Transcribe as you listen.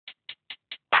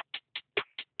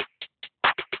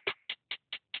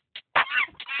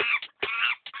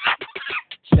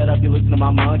you listen to my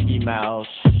monkey mouth.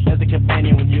 As a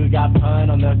companion when you got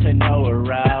pun on the canoa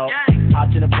route.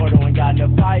 Hopped in the portal and got in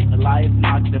a fight, the lions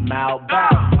knocked him out. Bow,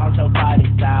 I'm so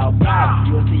fighting style. Bow,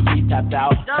 you'll see he tapped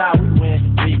out. Bow, we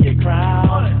win, we get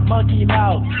crowned. Monkey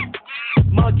mouth,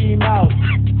 monkey mouth,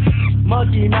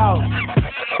 monkey mouth,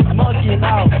 monkey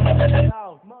mouth,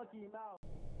 monkey mouth.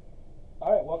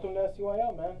 All right, welcome to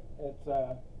SUYL, man. It's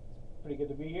pretty good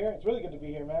to be here. It's really good to be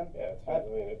here, man. Yeah,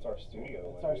 it's our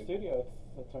studio. It's our studio.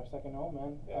 It's our second home,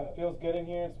 man. Yeah. It feels good in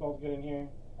here. It smells good in here.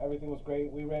 Everything was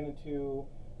great. We ran into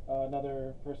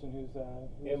another person who's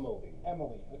Emily.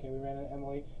 Emily. Okay, we ran into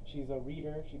Emily. She's a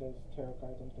reader. She does tarot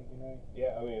cards. I'm thinking, right?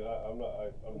 Yeah, I mean, I'm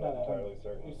not entirely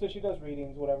certain. So she does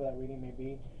readings, whatever that reading may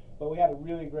be. But we had a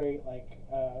really great I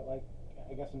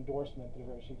guess endorsement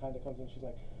through her. She kind of comes in. She's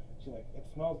like, it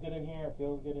smells good in here. It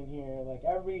feels good in here. Like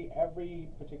every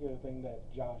particular thing that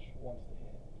Josh wants to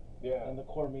hit. Yeah. And the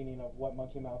core meaning of what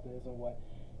Monkey Mouth is and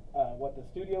what the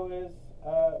studio is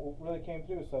really came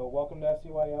through. So welcome to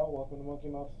SUYL. Welcome to Monkey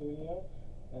Mouth Studio.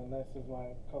 And this is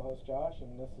my co-host Josh,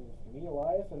 and this is me,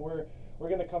 Elias, and we're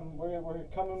gonna come. We're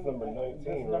coming. Number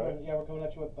 19, right? Yeah, we're coming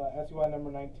at you with SUY number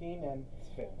 19, and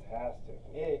it's fantastic.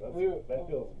 That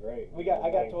feels great. I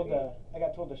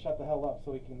got told to shut the hell up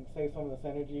so we can save some of this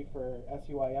energy for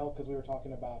SUYL because we were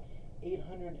talking about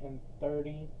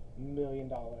 $830 million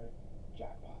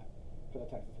jackpot for the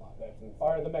Texas lottery. That's insane.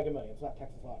 Or the Mega Millions, not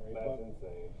Texas lottery. That's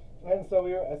insane. And so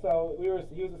he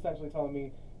was essentially telling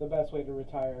me the best way to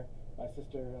retire my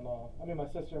sister,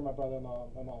 my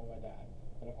brother-in-law, my mom, and my dad.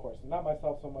 And of course, not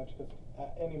myself so much, because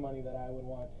any money that I would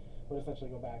want would essentially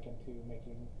go back into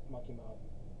making Monkey Mouth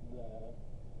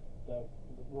the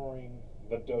roaring...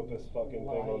 The dopest fucking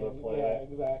lion. thing on the planet. Yeah,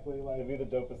 exactly. Like, it'd be the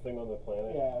dopest thing on the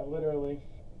planet. Yeah, literally.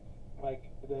 Like,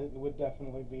 it would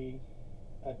definitely be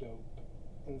a dope,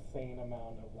 insane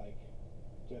amount of, like,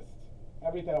 just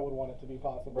everything I would want it to be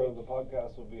possible. Bro, the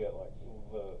podcast would be at, like,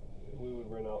 we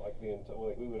would rent out, like, we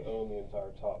would own the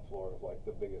entire top floor of, like,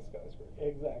 the biggest skyscraper.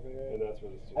 Exactly, right. And that's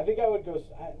where the studio I think I would go,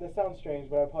 this sounds strange,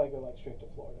 but I'd probably go, like, straight to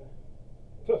Florida.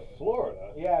 To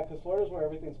Florida? Yeah, because Florida's where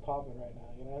everything's popping right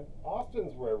now, you know?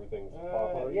 Austin's where everything's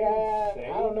popping. Are you yeah,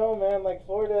 insane? I don't know, man. Like,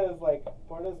 Florida's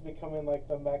becoming, like,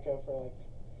 the mecca for, like,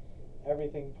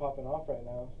 everything popping off right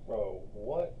now. Bro,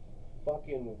 what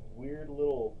fucking weird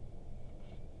little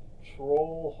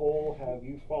troll hole have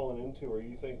you fallen into where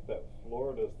you think that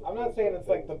Florida's the I'm not saying it's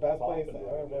like the best place right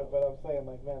ever, now. but I'm saying,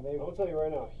 like, man, I'm gonna tell you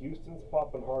right now, Houston's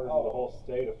popping harder than the whole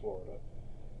state of Florida.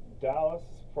 Dallas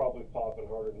is probably popping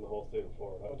harder than the whole state of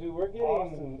Florida. Well, dude, we're getting...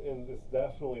 Austin is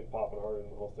definitely popping harder than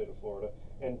the whole state of Florida,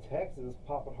 and Texas is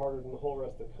popping harder than the whole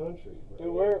rest of the country. Bro. Dude,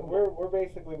 we're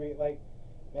basically like,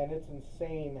 man, it's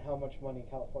insane how much money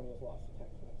California's lost to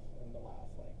Texas in the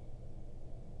last 9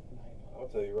 months. I'll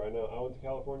tell you right now, I went to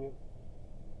California.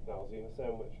 I was eating a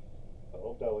sandwich at a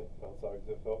little deli outside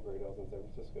because it felt great. I was in San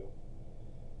Francisco,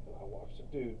 and I watched a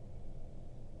dude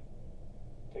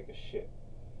take a shit.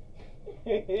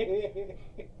 It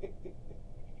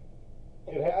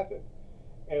happened,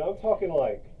 and I'm talking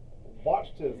like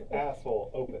watched his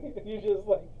asshole open. You just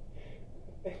like,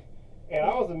 and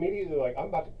I was immediately like, I'm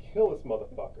about to kill this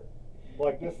motherfucker.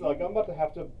 Like this, like I'm about to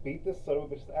have to beat this son of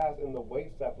a bitch's ass. And the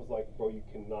wait staff was like, bro, you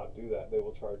cannot do that. They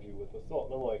will charge you with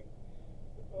assault. And I'm like,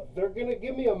 they're gonna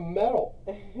give me a medal.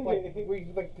 Like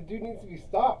the dude needs to be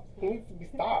stopped. He needs to be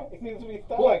stopped. He needs to be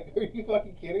stopped. Like, are you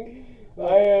fucking kidding?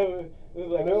 Like, I am.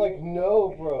 And they're like,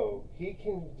 no, bro, he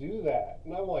can do that.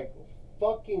 And I'm like,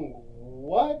 fucking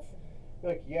what?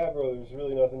 They're like, yeah, bro, there's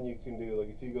really nothing you can do. Like,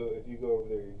 if you go over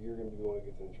there, you're gonna be the one who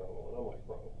gets in trouble. And I'm like,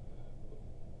 bro,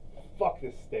 fuck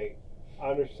this state. I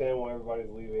understand why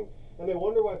everybody's leaving. And they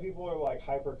wonder why people are like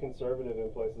hyper conservative in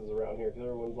places around here because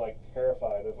everyone's like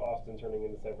terrified of Austin turning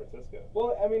into San Francisco.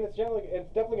 Well, I mean, it's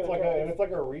definitely gonna turn. It's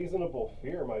like a reasonable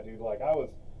fear, my dude. Like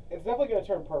it's definitely gonna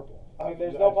turn purple. I mean,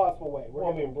 there's no possible way.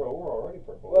 Bro, we're already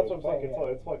purple. Well, that's what I'm saying.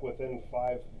 It's like within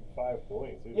five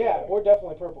points. Yeah, we're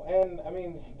definitely purple. And I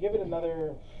mean,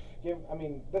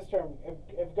 this term,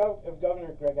 if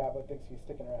Governor Greg Abbott thinks he's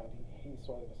sticking around, he's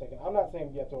sorely mistaken. I'm not saying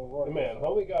Beto O'Rourke. Man,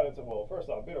 homie got into first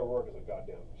off, Beto O'Rourke is a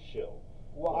goddamn shill.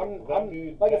 Well,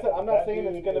 like I said, I'm not saying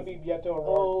it's gonna be Beto O'Rourke.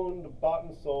 Owned, bought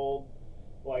and sold.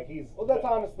 Like he's. Well, that's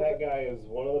honest. That guy is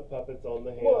one of the puppets on the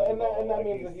hand. Well, and that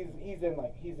means that he's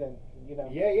in. You know.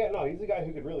 Yeah, no, he's a guy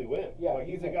who could really win. Yeah, like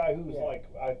he's a guy who's like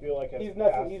I feel like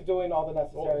he's doing all the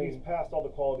necessary. Well, he's passed all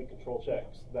the quality control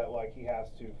checks that like he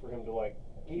has to for him to like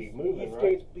keep moving.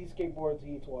 He skateboards.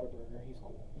 He eats Whataburger. He's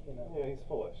cool. You know. Yeah, he's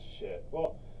full of shit.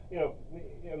 Well,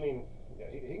 I mean,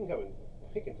 yeah, he can come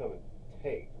and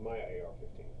take my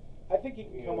AR-15. I think he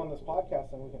can come on this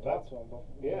podcast and we can talk to him. But,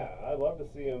 yeah, I'd love to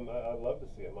see him. I'd love to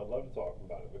see him. I'd love to talk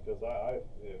about it because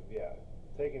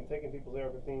taking people's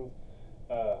AR-15s.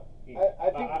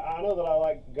 I know that I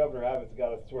like Governor Abbott's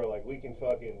got us to where like we can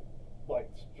fucking like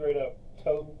straight up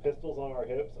tote pistols on our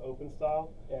hips, open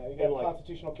style. Yeah, you got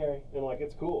constitutional carry. And like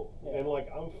it's cool. Yeah. And like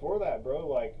I'm for that, bro.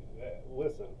 Like,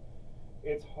 listen,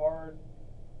 it's hard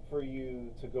for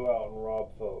you to go out and rob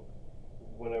folk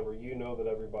whenever you know that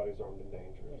everybody's armed and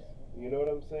dangerous. Yeah. You know what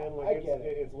I'm saying? Like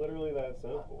it's literally that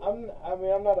simple. I'm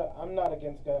not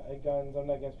against guns. I'm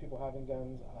not against people having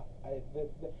guns.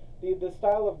 The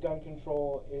style of gun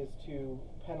control is to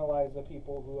penalize the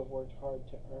people who have worked hard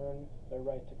to earn their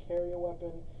right to carry a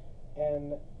weapon,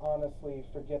 and honestly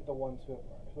forget the ones who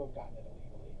have gotten it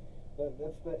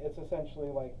illegally. It's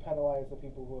essentially like penalize the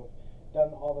people who have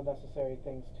done all the necessary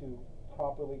things to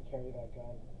properly carry that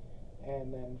gun,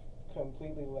 and then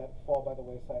completely let fall by the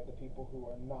wayside the people who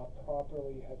are not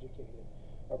properly educated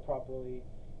or properly,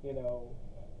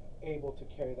 able to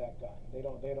carry that gun. They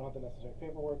don't have the necessary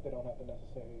paperwork. They don't have the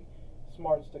necessary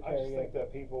smarts to carry it. I just think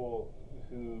that people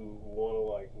who want to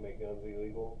like make guns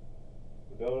illegal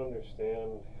don't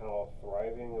understand how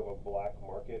thriving of a black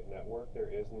market network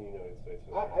there is in the United States.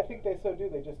 I think they so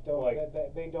do. They just don't.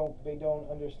 They don't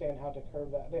understand how to curb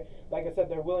that. Like I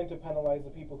said, they're willing to penalize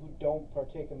the people who don't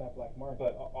partake in that black market.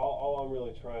 But all I'm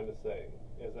really trying to say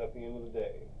is, at the end of the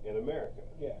day, in America,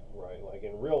 right, like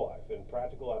in real life, in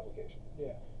practical application,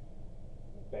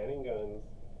 banning guns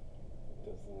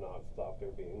does not stop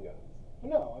there being guns.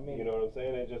 No, I mean, you know what I'm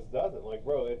saying? It just doesn't. Like,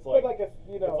 bro, it's like, it's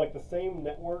like the same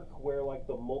network where like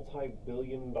the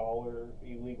multi-billion-dollar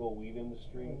illegal weed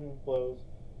industry flows.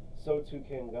 So too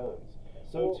can guns.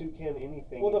 So too can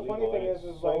anything. Well, the illegal. funny thing is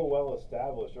so like, well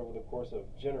established over the course of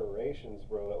generations,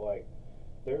 bro. That like,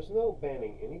 there's no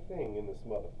banning anything in this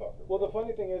motherfucker. Well, the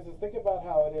funny thing is think about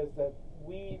how it is that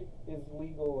weed is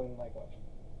legal in like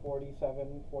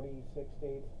 47, 46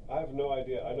 states. I have no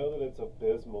idea. I know that it's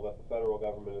abysmal that the federal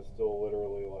government is still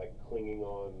literally like clinging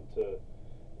on to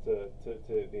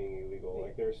it being illegal.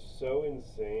 Like they're so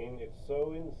insane. It's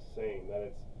so insane that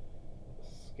it's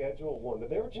Schedule 1.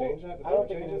 Did they ever change that? I don't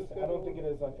think it is. I don't think it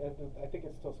is. I think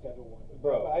it's still Schedule 1.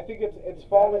 Bro, I think it's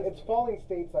falling. It's falling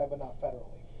stateside, but not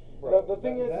federally. Bro, the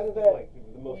thing is that like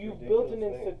the most you've built an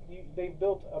thing. They've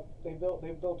built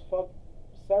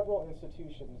several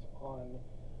institutions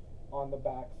on the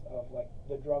backs of like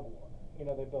the drug war.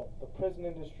 They built the prison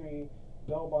industry,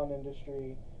 bail bond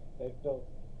industry. They've built,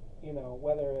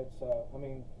 whether it's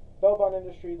bail bond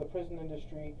industry, the prison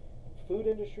industry, food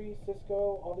industry,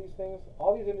 Cisco, all these things.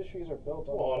 All these industries are built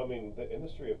on. Well, the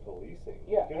industry of policing.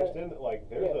 Yeah, you understand that like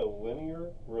there's a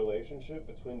linear relationship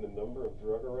between the number of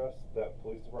drug arrests that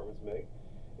police departments make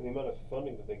and the amount of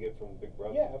funding that they get from Big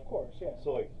Brother. Yeah, of course, yeah.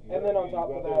 So like, and then on top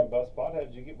you of go out that, there and bust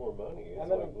potheads, you get more money. It's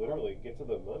like literally get to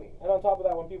the money. And on top of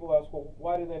that, when people ask, well,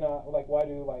 why do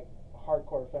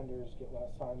hardcore offenders get less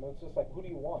time? It's just like, who do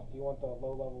you want? Do you want the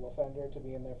low-level offender to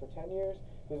be in there for 10 years,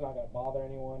 who's not going to bother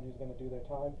anyone, who's going to do their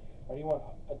time? Or do you want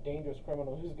a dangerous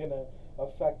criminal who's going to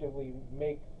effectively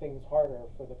make things harder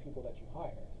for the people that you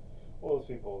hire? Well, those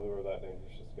people who are that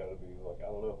dangerous just got to be like,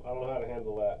 I don't know how to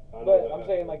handle that. But I'm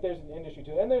saying, like, there's an industry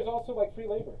too, and there's also like free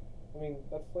labor. I mean,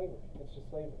 that's slavery. It's just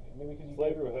slavery. Because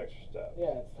slavery with extra steps.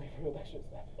 Yeah, it's slavery with extra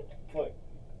steps. It's like,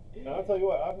 and I'll tell you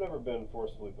what, I've never been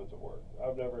forcefully put to work.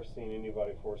 I've never seen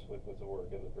anybody forcefully put to work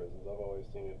in the prisons. I've always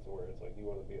seen it to where it's like, you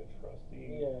want to be a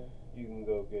trustee, you can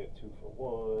go get 2 for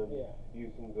 1, you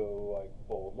can go like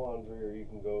fold laundry, or you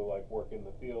can go like work in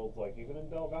the fields. Like even in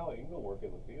Del Valle, you can go work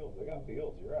in the fields. They got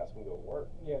fields. Your ass can go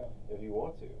work. If you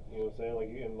want to. You know what I'm saying?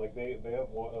 Like and like they have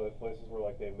places where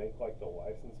like they make like the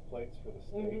license plates for the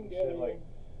state and shit. Like,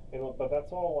 but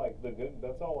that's all like the good.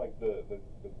 That's all like the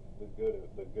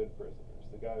good prisoners.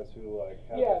 The guys who like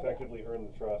have effectively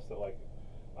earned the trust that like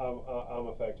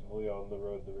I'm effectively on the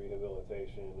road to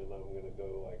rehabilitation, and I'm gonna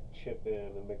go like chip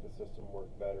in and make the system work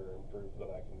better and prove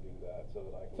that I can do that,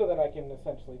 so that I can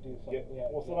essentially do something.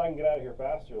 So that I can get out of here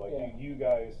faster. Like you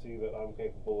guys see that I'm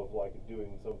capable of like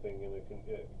doing something, and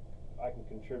I can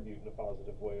contribute in a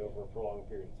positive way over a prolonged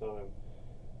period of time.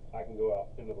 I can go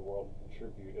out into the world and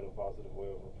contribute in a positive way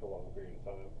over a prolonged period of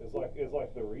time. It's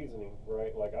like the reasoning,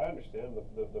 right? Like I understand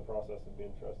the process of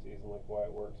being trustees and like why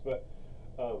it works, but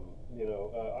I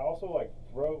also like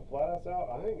throw flat ass out.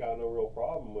 I ain't got no real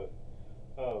problem with.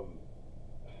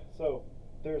 So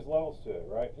there's levels to it,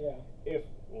 right? Yeah. If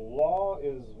law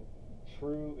is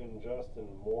true and just and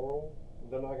moral,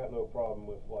 then I got no problem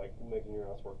with like making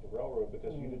your ass work the railroad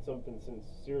because you did something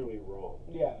sincerely wrong.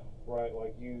 Yeah. Right,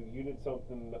 like you did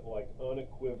something that like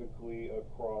unequivocally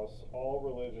across all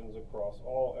religions, across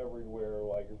all everywhere,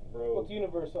 like bro. Well, it's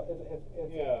universal.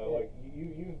 Like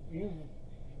you've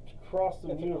crossed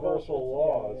some It's a universal culture,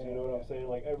 laws. yeah, You know what I'm saying?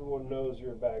 Like everyone knows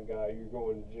you're a bad guy. You're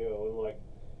going to jail, and like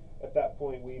at that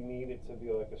point we need it to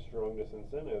be like a strong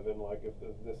disincentive. And like if the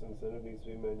disincentive needs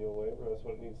to be manual labor, that's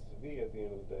what it needs to be at the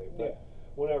end of the day. But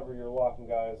whenever you're locking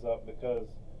guys up because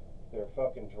their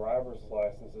fucking driver's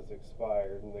license is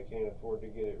expired and they can't afford to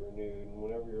get it renewed, and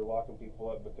whenever you're locking people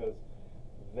up because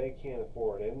they can't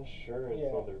afford insurance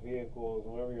on their vehicles,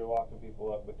 and whenever you're locking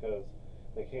people up because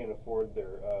they can't afford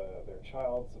their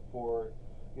child support,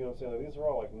 you know what I'm saying? Like, these are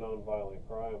all like non-violent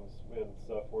crimes and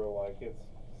stuff where like it's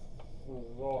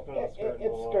all kind of skirting the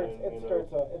line.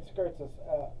 It skirts a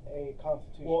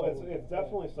constitutional. Well, it's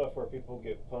definitely stuff where people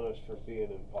get punished for being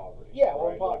in poverty. Yeah,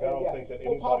 right? well, like, I don't think that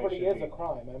anybody poverty should is a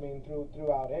crime. I mean,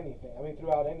 throughout anything. I mean,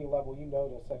 throughout any level, you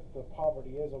notice that the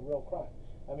poverty is a real crime.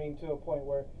 I mean, to a point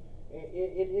where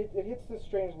it hits this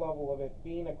strange level of it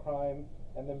being a crime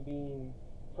and then being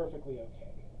perfectly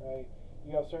okay, right?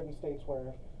 You have certain states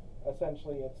where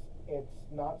essentially it's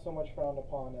not so much frowned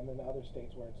upon, and then other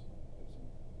states where it's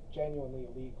genuinely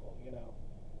illegal, you know.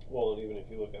 Well, and even if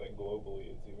you look at it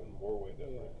globally, it's even more way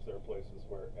different. Because there are places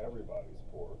where everybody's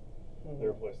poor.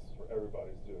 There are places where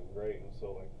everybody's doing great, and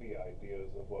so like the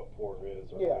ideas of what poor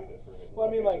is are way different. And, well,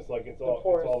 I mean, like it's all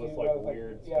this like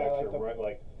weird spectrum, right?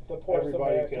 Like the poorest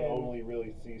everybody American, can only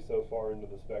really see so far into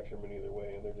the spectrum in either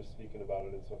way, and they're just speaking about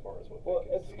it insofar as what well,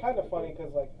 they can it's see. kind of funny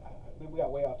because like we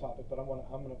got way off topic, but I'm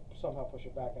gonna somehow push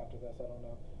it back after this. I don't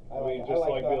know.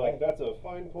 That's a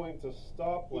fine point to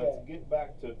stop. Let's get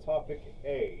back to topic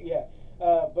A. Yeah,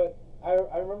 but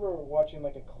I remember watching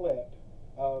like a clip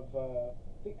of I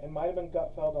think it might have been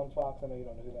Gutfeld on Fox. I know you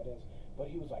don't know who that is, but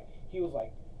he was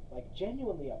like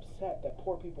genuinely upset that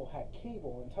poor people had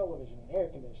cable and television and air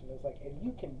conditioning. It was like, and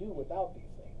you can do without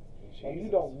these things, and you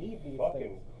don't need these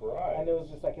things. Christ. And it was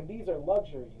just like, and these are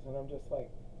luxuries, and I'm just like,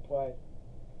 but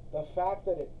the fact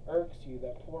that it irks you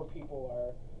that poor people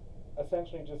are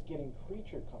essentially just getting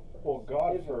creature comforts. Well,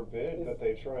 God forbid that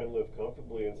they try and live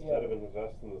comfortably instead of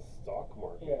invest in the stock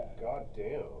market. Yeah. God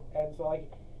damn. And so I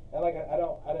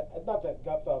don't, not that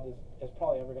Gutfeld is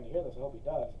probably ever going to hear this. I hope he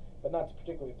does, but not to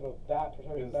particularly throw that.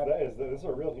 Is this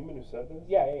a real human who said this?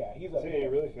 Yeah. He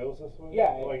really feels this way?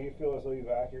 Yeah. Like you feel as though you've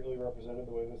accurately represented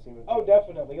the way this human. Oh,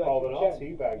 definitely. Like, then I'll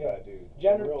teabag that dude.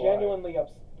 Genuinely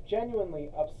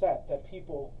upset that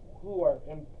people who are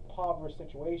in impoverished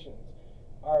situations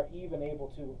are even able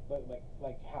to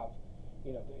like have,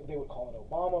 you know, they would call it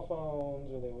Obama phones,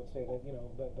 or they would say that, you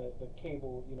know, the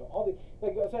cable, you know, all the,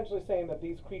 like, essentially saying that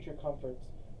these creature comforts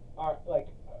are like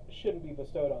shouldn't be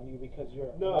bestowed on you because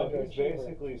you're he's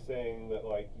basically saying that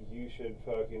like you should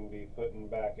fucking be putting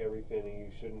back every penny.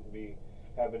 You shouldn't be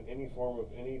having any form of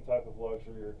any type of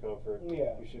luxury or comfort.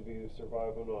 Yeah. You should be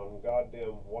surviving on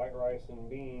goddamn white rice and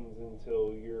beans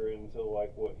until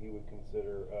like what he would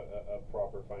consider a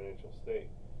proper financial state,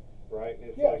 right?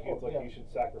 It's like you should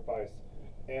sacrifice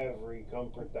every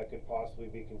comfort that could possibly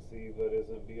be conceived that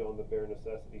isn't beyond the bare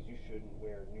necessities. You shouldn't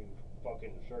wear new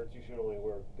fucking shirts. You should only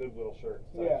wear Goodwill shirts.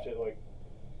 Shit, like,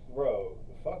 bro,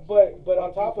 fuck. But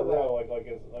on top of that,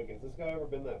 has this guy ever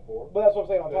been that poor? But that's what I'm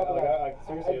saying. On top of that,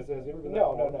 seriously, has he ever been that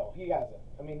poor? No, he hasn't.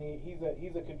 I mean,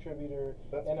 he's a contributor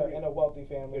in a wealthy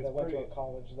family that went to a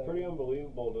college. Pretty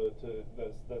unbelievable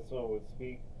that someone would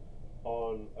speak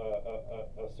on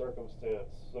a circumstance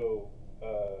so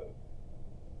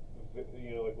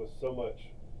you know, like with so much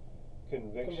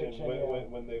conviction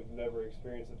when they've never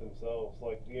experienced it themselves.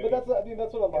 Like, you know, but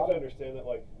that's what a lot of understand that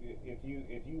like if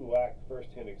you lack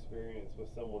firsthand experience with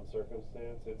someone's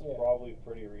circumstance, it's probably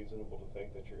pretty reasonable to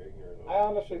think that you're ignorant of it. I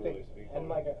honestly think, and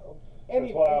like that's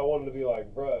why I wanted to be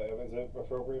like, bruh, is it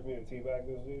appropriate for me to teabag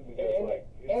this dude? Because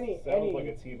it sounds like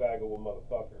a teabagable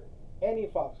motherfucker. Any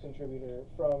Fox contributor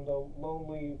from the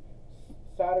lonely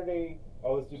Saturday.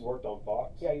 Oh, this dude worked on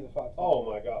Fox? Yeah, he's a Fox. Oh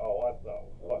my god! Oh,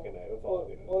 fucking A. That's all I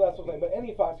needed. Well, that's what I'm saying. But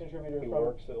any Fox contributor he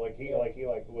works at, like he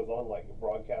was on like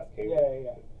broadcast cable.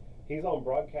 Yeah. He's on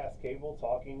broadcast cable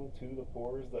talking to the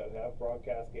poors that have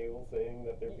broadcast cable, saying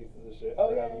that they're pieces of shit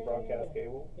for having broadcast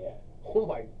cable. Yeah. Oh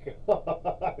my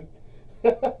god.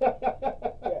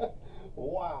 Yeah.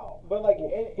 Wow. But like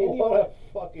what a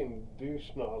fucking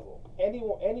douche nozzle. Any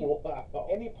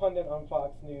pundit on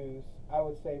Fox News, I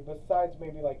would say, besides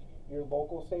maybe like your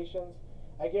local stations,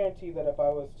 I guarantee that if I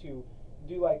was to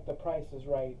do like the Price is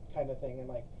Right kind of thing, and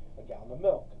like a gallon of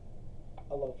milk,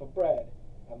 a loaf of bread,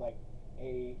 and like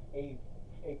a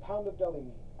pound of deli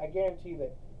meat, I guarantee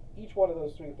that each one of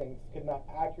those three things could not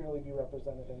accurately be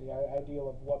represented in the ideal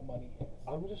of what money is.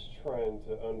 I'm just trying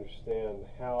to understand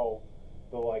how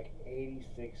the like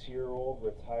 86-year-old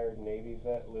retired Navy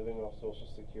vet living off Social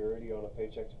Security on a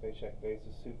paycheck to paycheck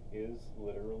basis, who is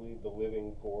literally the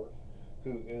living poor,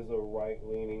 who is a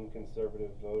right-leaning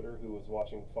conservative voter who was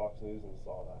watching Fox News and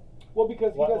saw that. Well,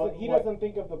 because he doesn't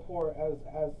think of the poor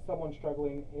as someone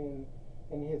struggling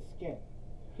in his skin.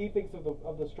 He thinks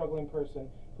of the struggling person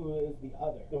who is the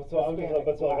other. So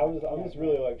I'm just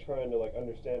really like trying to like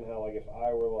understand how, like, if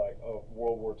I were like a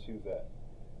World War II vet,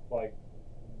 like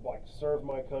served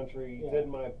my country, did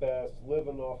my best,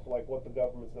 living off like what the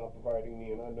government's not providing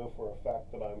me, and I know for a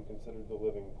fact that I'm considered the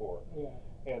living poor. Yeah.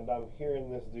 And I'm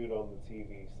hearing this dude on the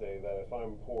TV say that if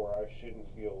I'm poor, I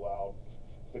shouldn't be allowed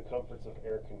the comforts of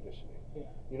air conditioning. Yeah.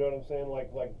 You know what I'm saying?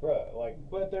 Like, bruh, like.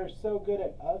 But they're so good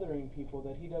at othering people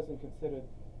that he doesn't consider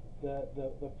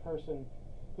the person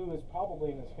who is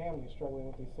probably in his family struggling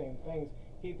with these same things.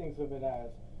 He thinks of it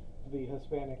as the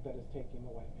Hispanic that is taking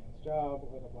the white man's job,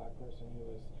 or the black person who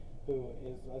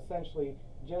is essentially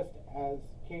just as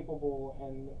capable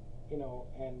and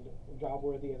job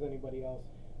worthy as anybody else,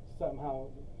 somehow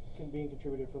being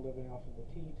contributed for living off of the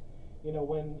Teat.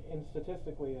 When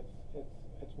statistically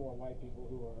it's more white people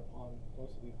who are on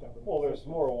most of these government. Well, there's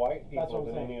systems. more white people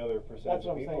than saying. any other percentage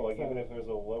of people. Like, so even if there's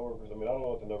a lower percentage, I mean, I don't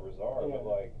know what the numbers are, but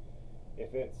like,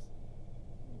 if it's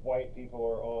white people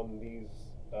are on these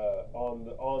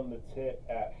on the tit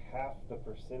at half the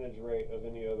percentage rate of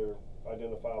any other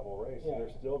identifiable race,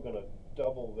 they're still gonna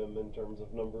double them in terms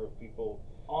of number of people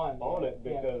on it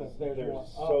because there's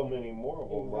so many more of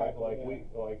them, right?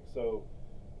 Like so.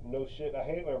 No shit. I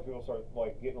hate whenever people start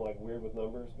like getting like weird with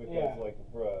numbers because like,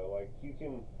 bruh, like you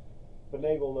can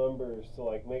finagle numbers to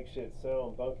like make shit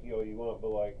sound funky all you want, but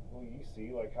like, well, you see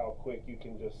like how quick you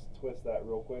can just twist that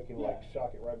real quick and like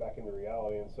shock it right back into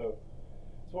reality. And so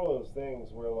it's one of those things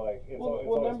where like it's always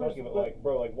funky, but like,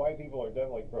 bro, like white people are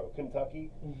definitely like, bro, Kentucky,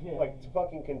 like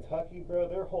fucking Kentucky, bro,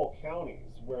 their whole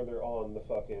counties where they're on the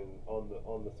fucking on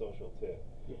the social tip.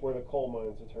 Where the coal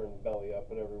mines are turned belly up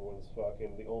and everyone's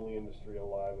fucking, the only industry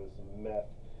alive is meth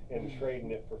and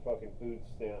trading it for fucking food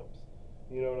stamps.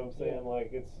 You know what I'm saying?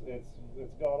 Like it's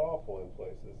god awful in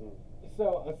places. And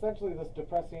so essentially, this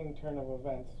depressing turn of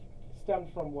events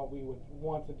stemmed from what we would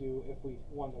want to do if we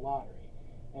won the lottery.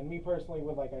 And me personally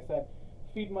would, like I said,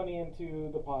 feed money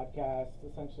into the podcast,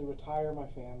 essentially retire my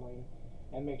family,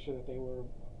 and make sure that they were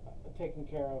taken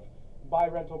care of, buy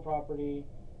rental property,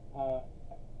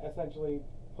 essentially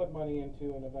put money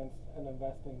into an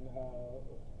investing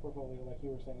portfolio, like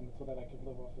you were saying, so that I could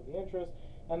live off of the interest,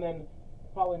 and then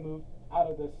probably move out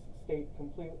of this state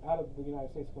out of the United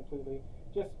States completely,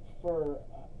 just for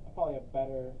probably a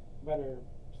better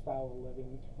style of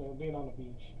living, being on the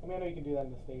beach. I mean, I know you can do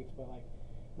that in the States, but like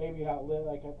maybe live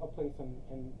like a place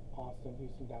in Austin,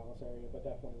 Houston, Dallas area, but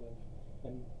definitely live.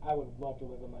 And I would love to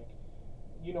live in like,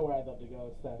 where I'd love to go.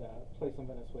 It's that place in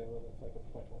Venezuela that's like a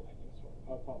perpetual lightning storm.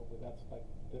 Probably that's like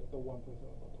the one place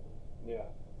I would love to live. Yeah.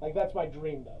 Like that's my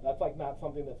dream though. That's like not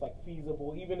something that's like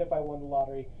feasible. Even if I won the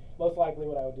lottery, most likely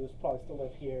what I would do is probably still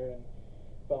live here.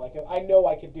 But like I know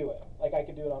I could do it. Like I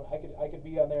could do it I could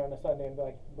be on there on a Sunday and be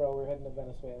like, bro, we're heading to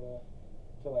Venezuela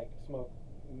to like smoke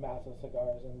massive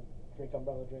cigars and drink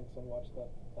umbrella drinks and watch the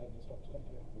lightning storms come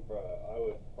through. Bruh, I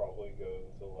would probably go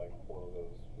to like one of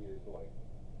those weird like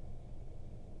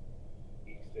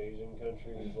East Asian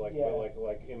countries, like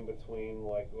like in between,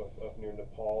 like up near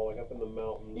Nepal, like up in the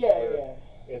mountains.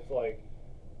 It's like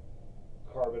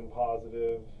carbon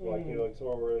positive, like like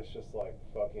somewhere where it's just like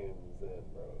fucking zen,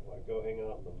 bro. Like go hang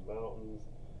out in the mountains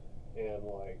and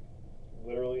like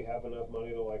literally have enough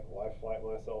money to like life flight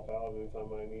myself out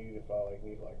anytime I need, if I like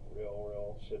need like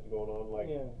real shit going on, like.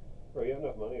 Bro, you have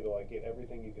enough money to like get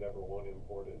everything you could ever want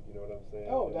imported. You know what I'm saying?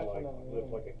 Oh, and, definitely. Like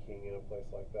live like a king in a place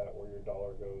like that where your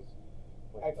dollar goes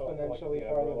like, exponentially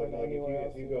farther than anywhere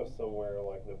else. If you go somewhere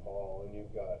like Nepal and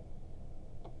you've got,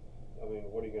 I mean,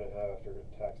 what are you gonna have after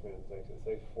taxman takes it?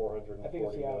 Say $440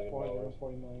 million. $440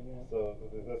 million. Yeah. So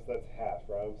that's half,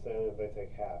 right? I'm saying if they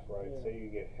take half, right? Say you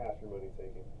get half your money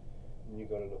taken, and you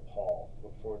go to Nepal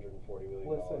with $440 million.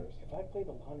 Listen, if I play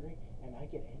the lottery and I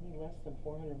get any less than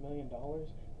 $400 million,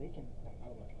 they can. I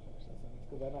don't know if I finish that sentence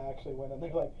because then I actually went and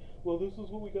they're like, well, this is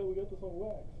what we got. We got this on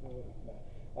wax. No.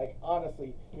 Like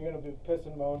honestly, you're gonna be piss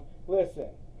and moan. Listen,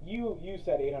 you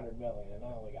said 800 million and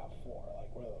I only got 4. Like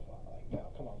where the fuck? Like no,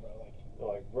 come on, bro.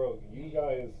 Like bro, you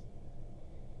guys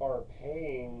are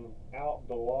paying out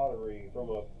the lottery from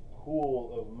a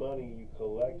pool of money you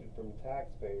collected from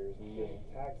taxpayers and then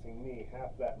taxing me half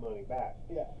that money back.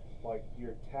 Yeah. Like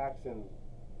you're taxing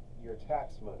your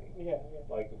tax money. Yeah.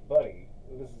 Like, buddy,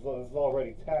 this is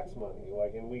already tax money.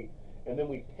 Like, and then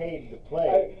we paid to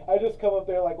play. I just come up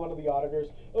there like one of the auditors.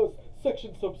 Oh,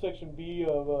 section subsection B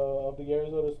of the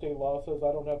Arizona state law says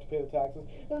I don't have to pay the taxes,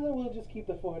 and then we'll just keep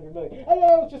the $400 million. I know,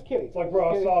 I was just kidding. It's like, bro,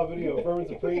 I saw a video. Berman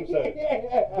Supreme said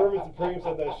it. Berman Supreme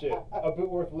said that shit. A boot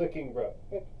worth licking, bro.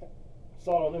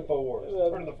 Saw it on InfoWars.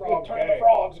 Turn the frogs gay. Turn the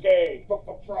frogs gay.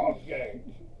 Frogs gay.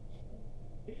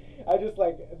 I just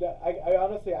like I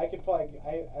honestly I could probably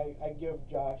I give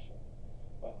Josh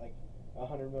like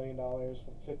 $100 million,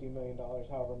 $50 million,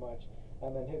 however much,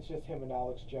 and then it's just him and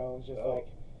Alex Jones, just like.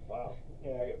 Wow.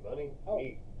 Yeah. I get money. Oh,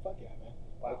 Me. fuck yeah, man.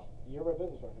 Wow. Like, you're my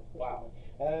business partner. Wow.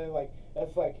 And then, like,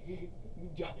 that's like,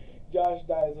 Josh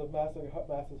dies of massive heart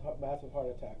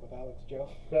attack with Alex Jones.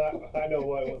 I know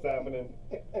what was happening.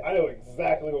 I know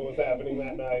exactly what was happening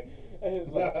that night. And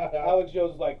it's like, Alex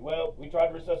Jones is like, well, we tried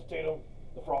to resuscitate him.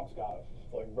 The frogs got him.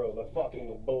 It's like, bro, the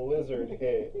fucking blizzard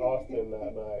hit Austin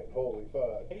that night. Holy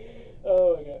fuck.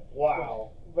 Oh, my God.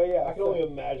 Wow. But yeah. I can only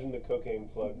imagine the cocaine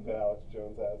plug that Alex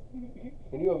Jones has.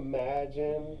 Can you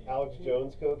imagine Alex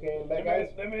Jones cocaine? That guy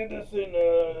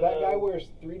wears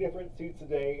 3 different suits a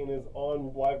day and is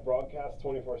on live broadcast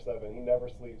 24/7. He never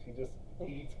sleeps. He just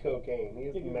eats cocaine.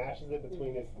 He just mashes it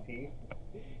between his teeth.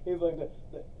 He's like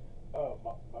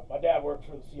my dad worked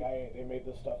for the CIA. They made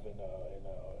this stuff in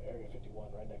Area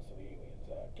 51 right next to the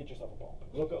aliens. Get yourself a bump.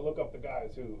 Look up the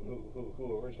guys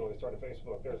who originally started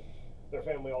Facebook. Their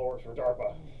family all works for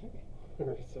DARPA.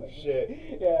 Some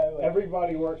shit. Yeah. Like,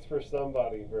 everybody works for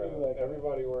somebody, bro. Like,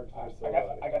 everybody works for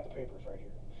somebody. I got the papers right here.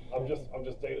 I'm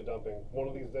just data dumping. One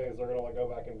of these days they're gonna go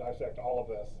back and dissect all of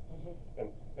this, and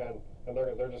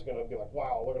they're just gonna be like,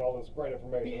 wow, look at all this great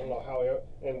information. I don't know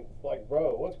how. And like,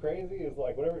 bro, what's crazy is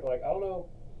like whenever I don't know.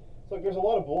 It's like there's a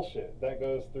lot of bullshit that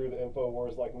goes through the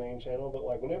InfoWars like main channel, but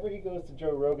like whenever he goes to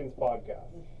Joe Rogan's podcast.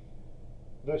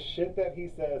 The shit that he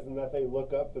says and that they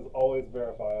look up is always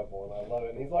verifiable, and I love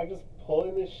it. And he's like just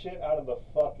pulling this shit out of the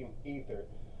fucking ether.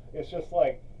 It's just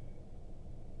like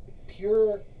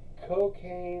pure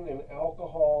cocaine and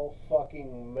alcohol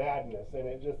fucking madness, and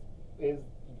it just is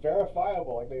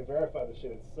verifiable. Like they verify the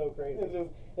shit. It's so crazy.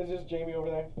 It's just Jamie over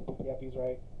there. Yep, he's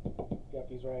right. Yep,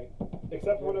 he's right.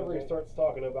 Except for whenever he starts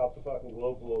talking about the fucking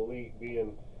global elite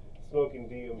being smoking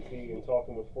DMT and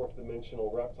talking with fourth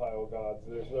dimensional reptile gods.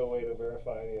 There's no way to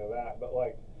verify any of that. But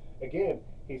like, again,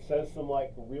 he says some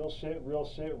like real shit,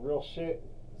 zinger.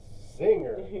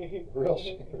 real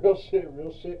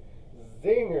shit,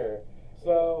 zinger.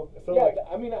 So yeah, like,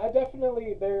 I mean, I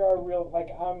definitely, there are real, like,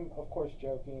 I'm of course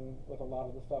joking with a lot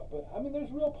of the stuff, but I mean,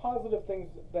 there's real positive things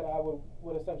that I would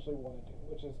essentially want to do,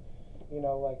 which is, you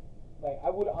know, like I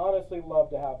would honestly love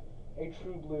to have a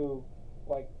true blue,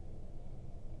 like,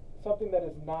 something that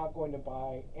is not going to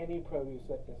buy any produce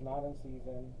that is not in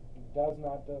season, does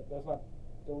not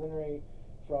delineate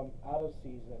from out of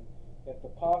season. If the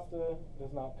pasta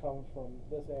does not come from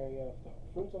this area, if the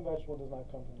fruits and vegetables does not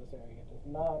come from this area, it does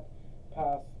not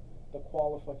pass the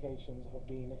qualifications of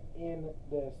being in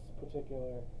this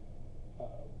particular,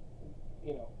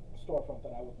 storefront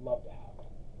that I would love to have,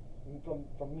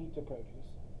 from meat to produce,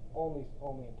 only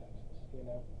in Texas, you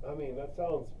know. I mean, that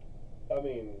sounds.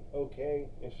 Okay.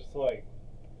 It's just like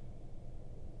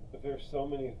there's so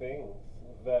many things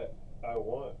that I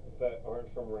want that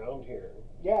aren't from around here.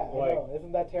 Yeah, like, I know.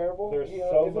 Isn't that terrible? There's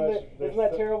so much. Isn't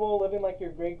that terrible living like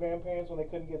your great grandparents when they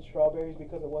couldn't get strawberries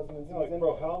because it wasn't in season? Like,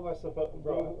 bro, how am I supposed?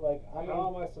 Bro, like, how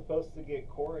am I supposed to get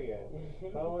coriander?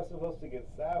 How am I supposed to get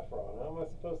saffron? How am I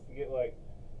supposed to get like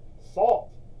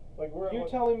salt? Like, you're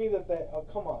telling me that oh,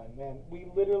 come on, man. We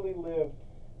literally live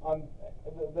on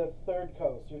the third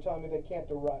coast. You're telling me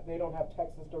they don't have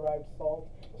Texas derived salt?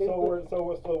 So we're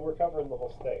covering the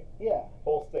whole state. Yeah.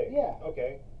 Whole state. Yeah.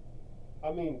 Okay.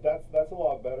 I mean, that's a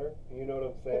lot better. You know what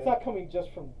I'm saying? It's not coming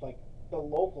just from like the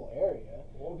local area.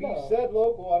 Well, you said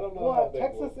local. I don't know. Well,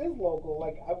 Texas is local.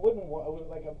 Like I'm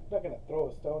not gonna throw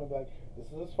a stone and be like, this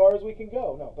is as far as we can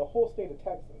go. No, the whole state of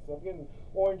Texas. I'm getting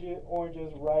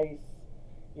oranges, rice.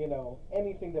 You know,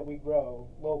 anything that we grow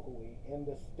locally in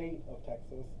the state of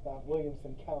Texas, not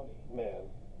Williamson County. Man.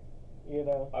 You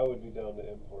know? I would be down to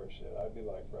import shit. I'd be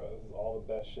like, bro, this is all the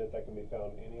best shit that can be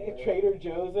found anywhere. Trader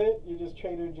Joe's it? You're just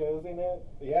Trader Joe'sing it?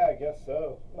 Yeah, I guess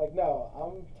so. Like, no,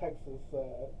 I'm Texas,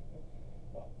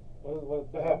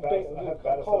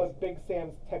 call it Big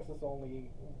Sam's Texas only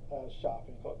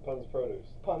shopping. Pun's Produce.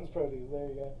 Pun's Produce, there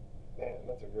you go. Man,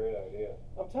 that's a great idea.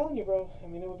 I'm telling you, bro. I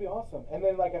mean, it would be awesome. And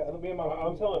then, like, me and my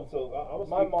mom.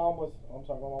 My mom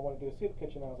wanted to do a soup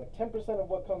kitchen. I was like, 10% of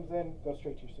what comes in goes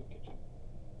straight to your soup kitchen.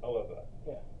 I love that.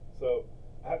 Yeah. So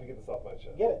I have to get this off my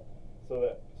chest. Get it. So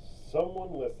that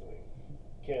someone listening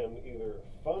can either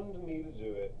fund me to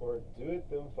do it or do it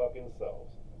them fucking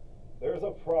selves. There's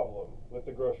a problem with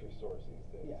the grocery stores these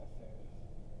days. Yes,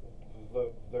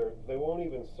 there is. They won't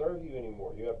even serve you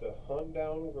anymore. You have to hunt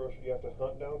down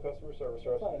customer service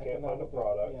reps if you can't find a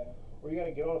product, or you got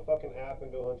to get on a fucking app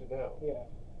and go hunt it down. Yeah.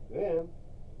 Then,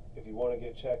 if you want to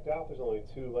get checked out, there's only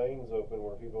 2 lanes open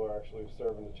where people are actually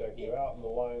serving to check you out, and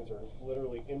the lines are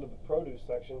literally into the produce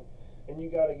section, and you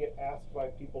got to get asked by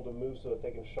people to move so that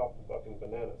they can shop the fucking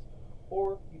bananas.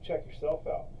 Or you check yourself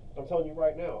out. I'm telling you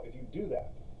right now, if you do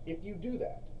that,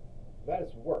 that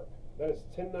is work. That is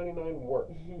 1099 work.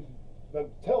 I'm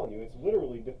telling you, it's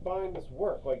literally defined as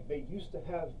work. Like, they used to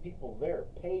have people there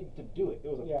paid to do it.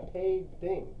 It was a paid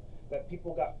thing that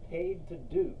people got paid to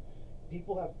do.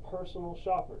 People have personal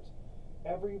shoppers.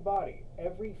 Everybody,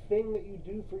 everything that you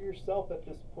do for yourself at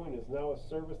this point is now a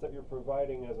service that you're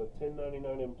providing as a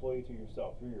 1099 employee to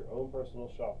yourself. You're your own personal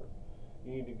shopper.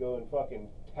 You need to go and fucking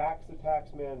tax the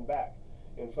tax man back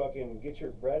and fucking get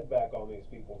your bread back on these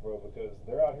people, bro, because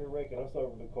they're out here raking us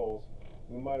over the coals.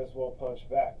 We might as well punch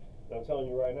back. And I'm telling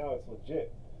you right now, it's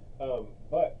legit.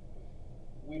 But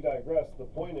we digress. The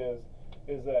point is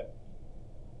that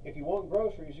if you want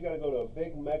groceries, you got to go to a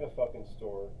big mega fucking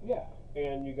store. Yeah.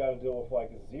 And you got to deal with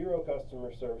like 0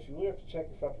 customer service. You really have to check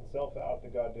your fucking self out at the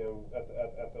goddamn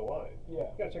at the line. Yeah.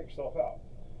 You got to check yourself out.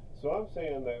 So I'm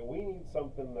saying that we need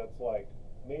something that's like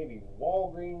maybe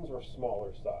Walgreens or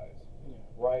smaller size,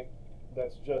 right?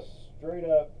 That's just straight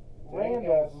up.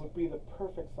 Randall's would be the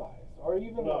perfect size, or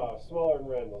even smaller than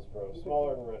Randall's, bro.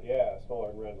 Smaller than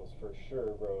Randall's for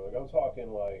sure, bro. Like I'm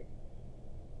talking like,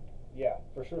 yeah,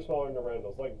 for sure smaller than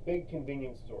Randall's. Like big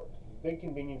convenience store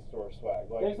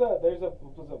swag. Like there's a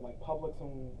was it like Publix is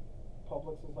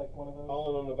like one of those. All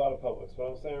in on about a Publix, but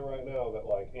I'm saying right now that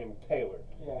like in Taylor,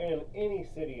 in any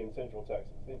city in Central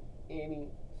Texas,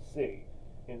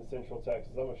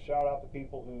 I'm gonna shout out the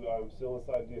people who I'm still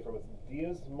inside Dia from. It's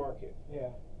Dia's Market.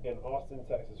 Yeah. In Austin,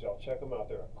 Texas. Y'all check them out.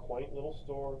 They're a quaint little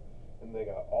store, and they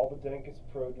got all the dankest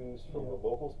produce from the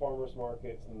local farmers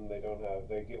markets, and they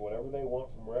get whatever they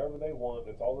want from wherever they want.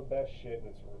 It's all the best shit,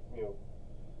 and it's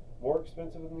more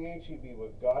expensive than the HEB,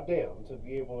 but goddamn, to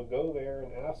be able to go there and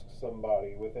ask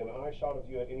somebody within eye shot of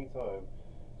you at any time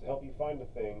to help you find a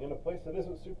thing in a place that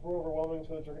isn't super overwhelming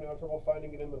so that you're gonna have trouble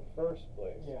finding it in the first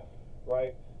place. Yeah.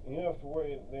 Right? And you don't have to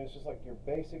worry, and it's just like your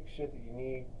basic shit that you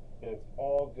need, and it's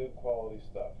all good quality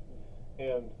stuff.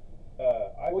 And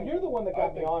you're the one that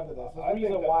got me onto this. I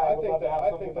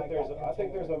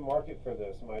think there's a market for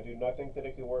this, my dude, and I think that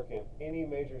it could work in any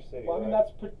major city. Well, I mean,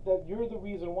 you're the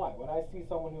reason why. When I see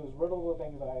someone who's riddled with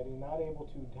anxiety, not able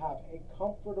to have a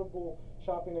comfortable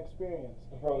shopping experience,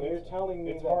 bro, you're telling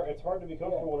me it's hard to be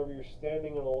comfortable whenever you're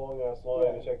standing in a long ass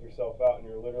line to check yourself out, and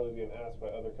you're literally being asked by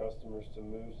other customers to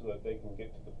move so that they can get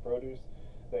to the produce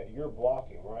that you're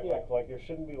blocking, right? Like there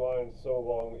shouldn't be lines so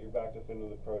long that you're backed up into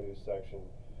the produce section.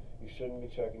 You shouldn't be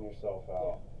checking yourself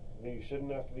out. You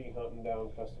shouldn't have to be hunting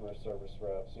down customer service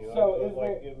reps. You know,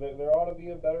 there ought to be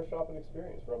a better shopping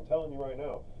experience. But I'm telling you right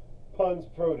now, Pun's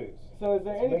Produce. So is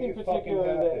there anything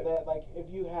particular that like if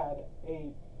you had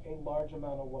a large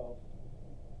amount of wealth,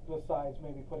 besides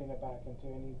maybe putting it back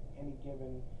into any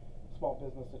given small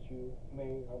business that you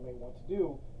may or may want to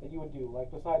do, that you would do, like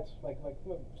besides like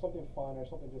something fun or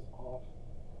something just off?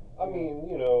 I mean,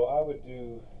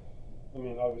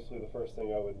 obviously the first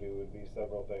thing I would do would be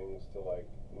several things to like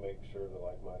make sure that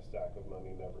like my stack of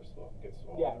money never gets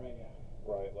smaller. Yeah, right, yeah.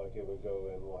 Right, like it would go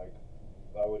in like,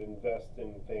 I would invest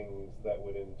in things that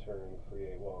would in turn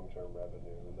create long-term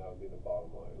revenue, and that would be the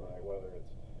bottom line, right? Whether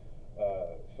it's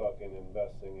fucking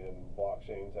investing in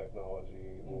blockchain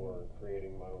technology or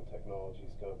creating my own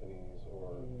technologies companies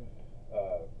or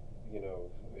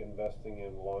investing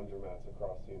in laundromats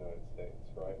across the United States,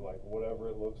 right? Like whatever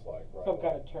it looks like, right? Some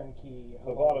kind of turnkey.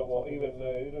 The bottom, you don't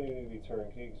even need to be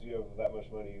turnkey because you have that much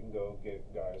money. You can go get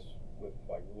guys with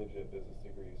like legit business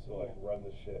degrees to like run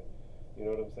the shit. You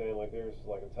know what I'm saying? Like there's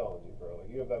like I'm telling you, bro. Like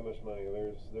you have that much money.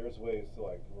 There's ways to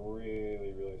like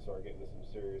really start getting to some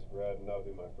serious bread, and that would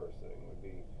be my first thing. Would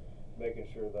be making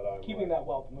sure that I'm keeping that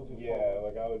wealth moving forward. Yeah,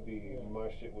 like I would be. My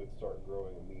shit would start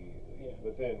growing immediately. Yeah.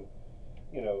 But then,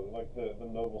 like the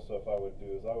noble stuff I would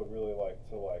do is I would really like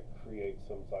to like create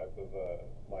some type of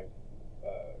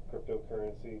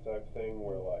cryptocurrency type thing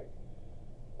where like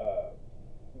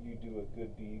you do a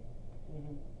good deed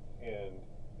and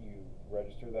you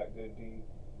register that good deed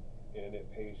and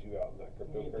it pays you out in that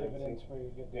cryptocurrency,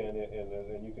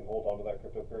 and you can hold on to that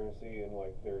cryptocurrency, and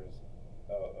like there's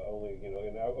only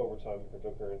and over time the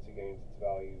cryptocurrency gains its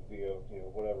value via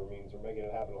whatever means or making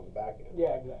it happen on the back end.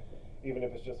 Yeah, exactly. even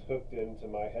if it's just hooked into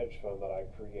my hedge fund that I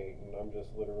create, and I'm just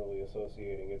literally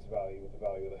associating its value with the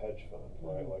value of the hedge fund,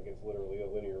 right? Like it's literally a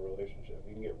linear relationship.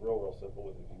 You can get real simple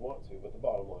with it if you want to, but the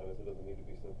bottom line is it doesn't need to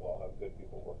be simple. I'll have good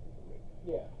people working for me.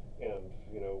 Yeah. And,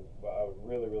 you know, I would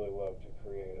really love to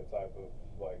create a type of,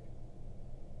 like,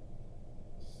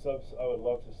 I would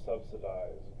love to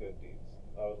subsidize good deeds.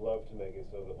 I would love to make it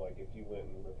so that, like, if you went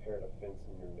and repaired a fence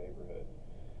in your neighborhood,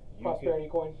 you Prosperity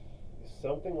coin.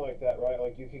 something like that, right?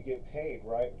 Like you could get paid,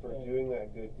 right, for doing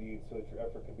that good deed, so that your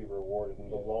effort could be rewarded.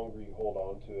 And the longer you hold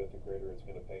on to it, the greater it's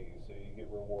going to pay you. So you get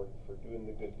rewarded for doing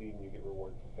the good deed, and you get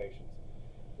rewarded for patience.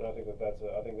 And I think that's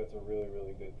a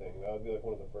really good thing. That would be like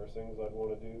one of the first things I'd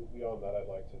want to do. Beyond that,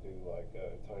 I'd like to do like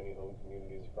tiny home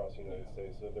communities across the United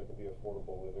States, so that there could be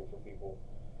affordable living for people.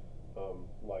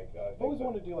 I always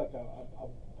want to do like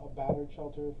a battered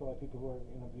shelter for like people who are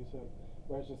in abusive,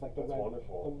 where it's just like the rent.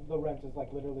 Wonderful. The rent is like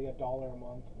literally $1 a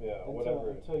month. Yeah,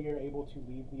 until you're able to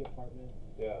leave the apartment.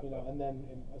 Yeah. You know, and then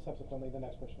subsequently the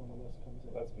next person on the list comes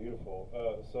in. That's beautiful.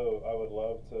 So I would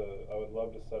love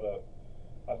to set up.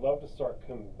 I'd love to start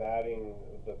combating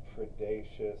the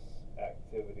predacious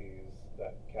activities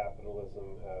that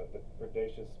capitalism has, the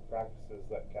predacious practices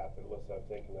that capitalists have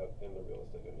taken up in the real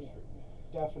estate industry. Yeah.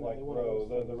 Definitely. Like, bro,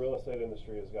 the real estate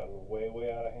industry has gotten way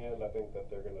out of hand. I think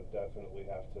that they're gonna definitely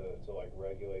have to like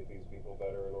regulate these people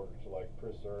better in order to like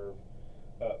preserve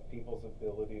people's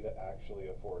ability to actually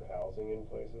afford housing in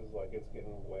places. Like, it's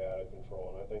getting way out of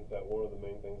control, and I think that one of the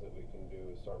main things that we can do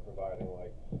is start providing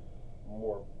like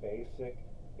more basic,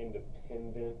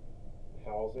 independent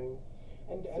housing,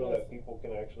 and so that people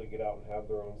can actually get out and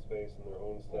have their own space and their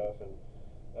own stuff, and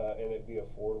it be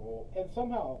affordable. And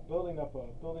somehow building up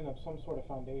some sort of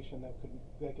foundation that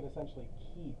could essentially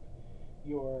keep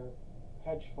your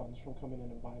hedge funds from coming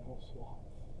in and buying whole swaths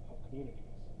of communities.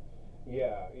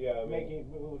 Yeah. I mean,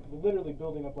 literally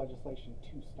building up legislation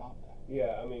to stop that.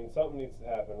 Yeah, I mean, something needs to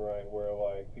happen, right? Where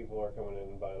like people are coming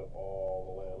in and buying up all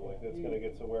the land. Like it's gonna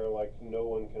get to where like no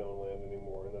one can own land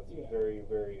anymore, and that's very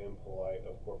impolite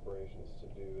of corporations to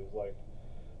do. Is like,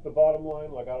 the bottom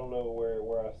line, like, I don't know where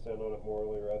I stand on it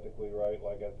morally or ethically, right?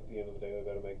 Like, at the end of the day, they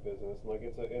gotta make business. And, like,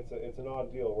 it's an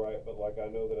odd deal, right? But like, I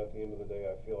know that at the end of the day,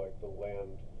 I feel like the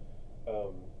land,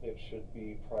 it should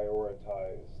be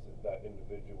prioritized that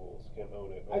individuals can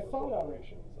own it over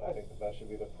corporations. I think that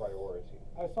should be the priority.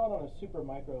 I saw it on a super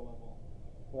micro level,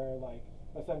 where like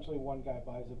essentially one guy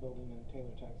buys a building in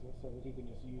Taylor, Texas, so that he can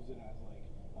just use it as like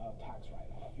a tax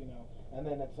write-off, you know. And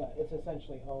then it's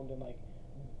essentially owned in like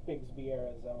Bixby,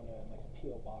 Arizona, and like a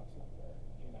P.O. box number,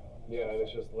 you know. And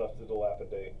it's just left to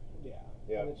dilapidate. Yeah.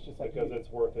 And it's just like because it's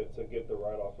worth it to get the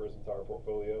write-off for his entire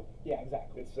portfolio. Yeah,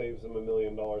 exactly. It saves him $1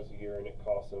 million a year, and it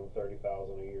costs him $30,000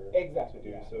 a year. Exactly.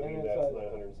 To do so. He nets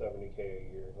 $970K a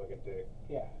year, like a dick.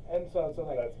 Yeah, and so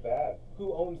like, that's bad.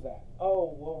 Who owns that?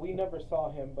 Oh, well, we never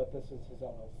saw him, but this is his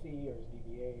LLC or his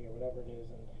DBA or whatever it is,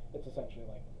 and it's essentially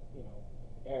like, you know,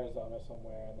 Arizona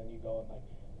somewhere, and then you go and like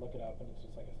look it up, and it's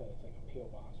just like I said, it's like a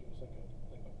P.O. box or just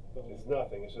like a building. It's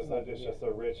nothing. It's just just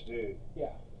a rich dude.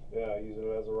 Yeah. Yeah, using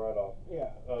it as a write-off.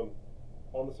 Yeah.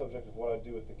 On the subject of what I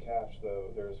do with the cash, though,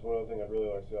 there's one other thing I'd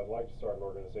really like to do. I'd like to start an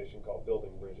organization called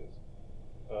Building Bridges.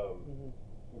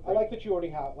 I like that you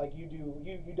already have, like, you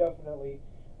definitely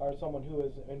are someone who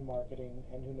is in marketing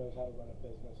and who knows how to run a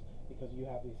business, because you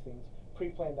have these things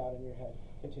pre-planned out in your head.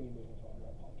 Continue moving forward.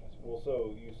 I apologize. Well,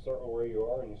 so you start with where you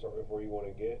are, and you start with where you want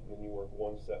to get, and then you work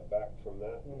one step back from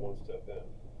that, one step in.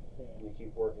 And you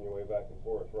keep working your way back and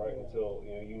forth, right? Until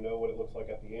you know what it looks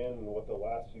like at the end, and what the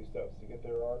last few steps to get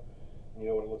there are. And you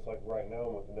know what it looks like right now,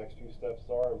 and what the next few steps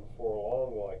are. And before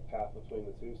long, the like path between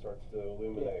the two starts to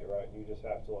illuminate, right? And you just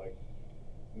have to like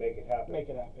make it happen.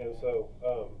 And so,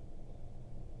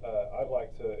 I'd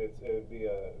like to. It would be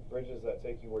bridges that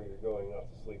take you where you're going, not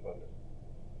to sleep under.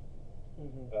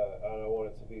 And I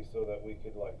want it to be so that we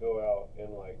could like go out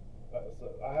and like.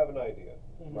 So I have an idea,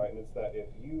 right? And it's that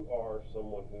if you are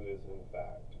someone who is in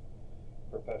fact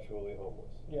perpetually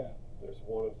homeless, there's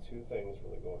one of two things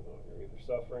really going on. You're either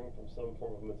suffering from some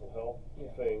form of mental health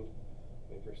thing.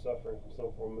 If you're suffering from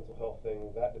some form of mental health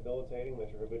thing that debilitating that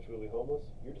you're habitually homeless,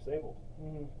 you're disabled.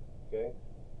 Okay?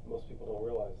 Most people don't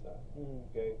realize that.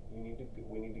 Okay? We need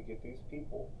to get these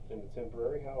people into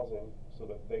temporary housing so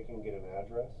that they can get an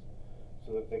address,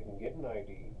 so that they can get an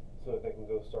ID, so that they can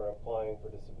go start applying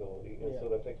for disability, and so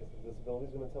that because the disability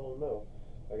is going to tell them no,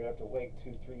 they're going to have to wait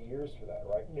 2-3 years for that,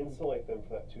 right? Insulate them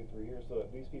for that 2-3 years so that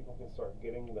these people can start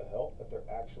getting the help that they're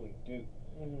actually due,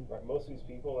 right? Most of these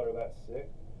people that are that sick,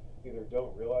 either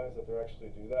don't realize that they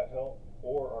actually do that help,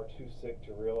 or are too sick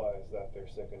to realize that they're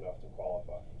sick enough to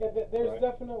qualify. Yeah, there's right?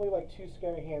 definitely like two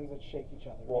scary hands that shake each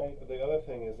other, Well, right? the other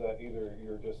thing is that either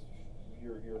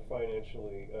you're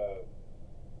financially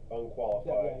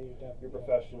unqualified, you're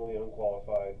professionally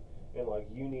unqualified, and like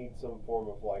you need some form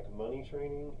of like money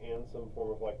training and some form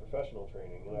of like professional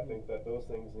training, and I think that those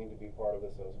things need to be part of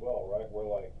this as well, right? Where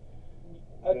like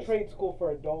a trade school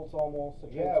for adults almost.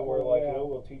 Where like you know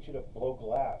we'll teach you to blow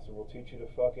glass, or we'll teach you to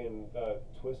fucking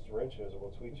twist wrenches, or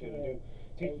we'll teach you to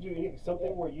do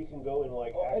something where you can go and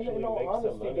like actually in all make honesty,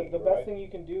 some money. the best thing you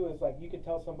can do is like you can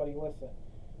tell somebody, listen,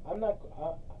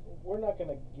 we're not going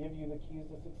to give you the keys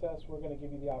to success. We're going to give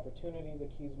you the opportunity. The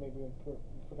keys maybe will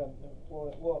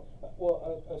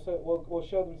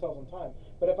show themselves in time.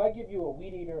 But if I give you a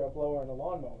weed eater, a blower, and a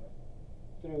lawnmower,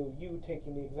 through you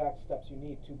taking the exact steps you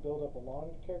need to build up a lawn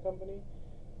care company,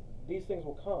 these things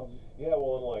will come. Yeah,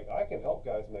 well, and like I can help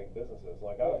guys make businesses.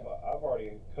 Like I've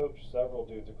already coached several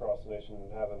dudes across the nation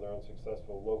having their own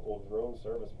successful local drone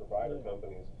service provider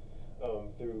companies.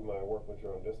 Through my work with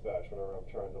Drone Dispatch, whenever I'm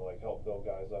trying to like help build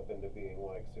guys up into being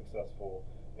like successful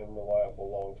and reliable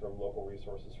long-term local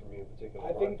resources for me in particular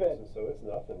markets. And so it's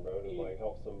nothing, bro, to like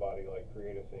help somebody like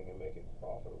create a thing and make it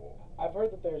profitable. I've heard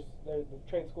that the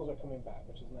trade schools are coming back,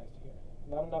 which is nice to hear.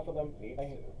 Not enough of them.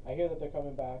 I hear that they're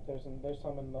coming back. There's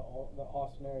some in the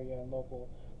Austin area and local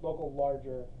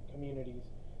larger communities.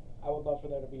 I would love for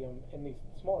there to be in these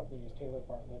smaller communities, Taylor,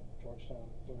 Bartlett, Georgetown,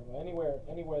 anywhere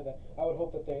that I would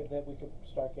hope that we could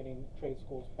start getting trade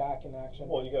schools back in action.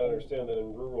 Well, you got to understand that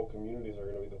in rural communities are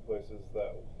going to be the places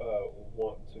that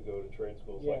want to go to trade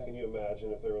schools. Like, can you imagine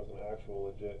if there was an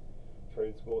actual legit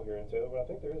trade school here in Taylor? But I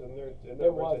think there is. There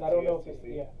was. I don't know if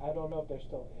I don't know if there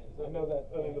still is. I know that.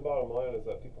 I mean, the bottom line is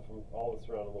that people from all the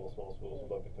surrounding little small schools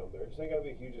would love to come there. It's not got to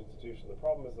be a huge institution. The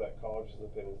problem is that colleges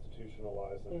have been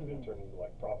institutionalized and been turned into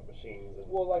like profit machines. And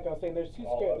well, like I was saying, there's two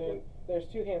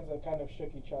hands that kind of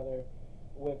shook each other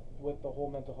with the whole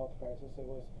mental health crisis. It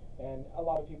was, and a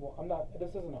lot of people.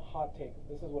 This isn't a hot take.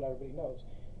 This is what everybody knows.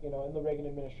 You know, in the Reagan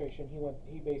administration,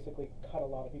 he basically cut a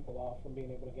lot of people off from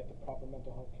being able to get the proper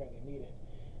mental health care they needed.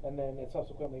 And then it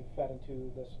subsequently fed into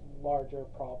this larger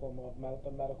problem of the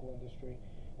medical industry.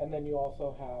 And then you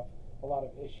also have a lot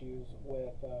of issues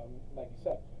with, like you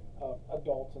said,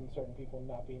 adults and certain people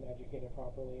not being educated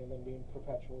properly and then being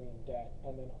perpetually in debt.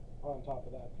 And then on top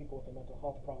of that, people with the mental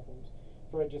health problems,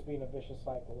 for it just being a vicious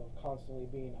cycle of constantly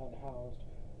being unhoused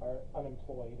or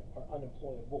unemployed or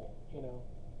unemployable, you know?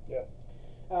 Yeah.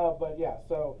 But yeah,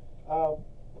 so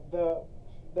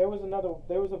there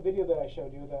was a video that I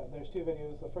showed you. There's two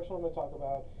videos. The first one I'm going to talk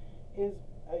about is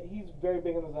he's very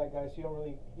big in the zeitgeist. You don't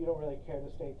really care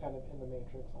to stay kind of in the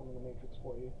matrix. I'm in the matrix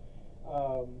for you.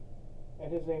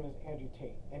 And his name is Andrew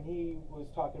Tate, and he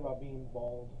was talking about being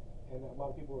bald, and a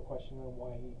lot of people were questioning him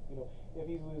why if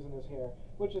he's losing his hair,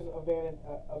 which is a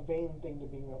vain thing to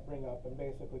bring up, and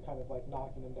basically kind of like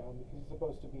knocking him down because he's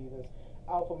supposed to be this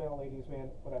alpha male, ladies man,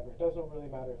 whatever. It doesn't really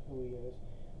matter who he is.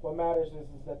 What matters is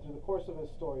that through the course of his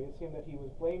story, it seemed that he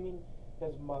was blaming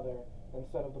his mother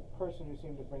instead of the person who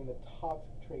seemed to bring the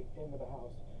toxic trait into the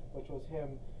house, which was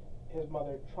his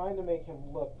mother trying to make him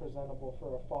look presentable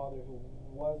for a father who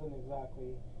wasn't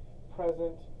exactly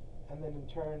present, and then in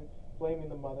turn blaming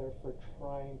the mother for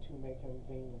trying to make him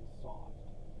vain and soft.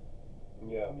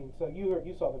 Yeah. I mean, so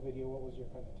you saw the video. What was your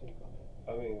kind of take on it?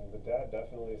 I mean, the dad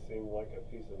definitely seemed like a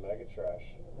piece of mega trash,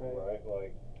 right?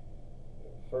 Like,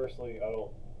 firstly,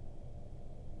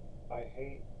 I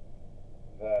hate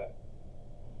that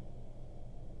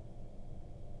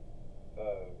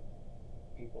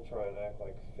people try and act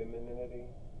like femininity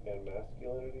and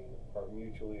masculinity are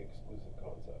mutually exclusive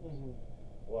concepts.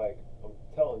 Like, I'm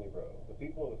telling you, bro, the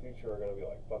people of the future are going to be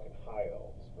like fucking high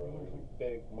elves, bro. They're going to be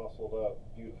big, muscled up,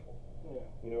 beautiful. Yeah.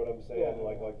 You know what I'm saying? Yeah.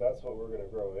 Like that's what we're going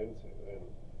to grow into. And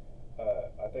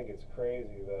I think it's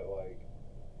crazy that like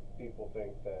people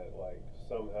think that like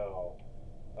somehow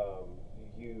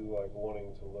you like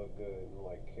wanting to look good and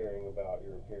like caring about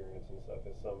your appearance and stuff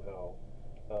is somehow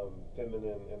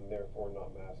feminine and therefore not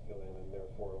masculine, and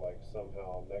therefore like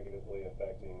somehow negatively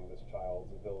affecting this child's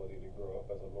ability to grow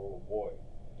up as a normal boy.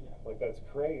 Yeah. Like that's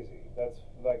crazy. That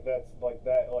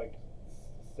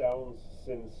sounds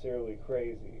sincerely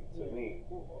crazy to me.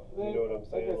 You know what I'm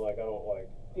saying? Like I don't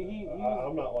like.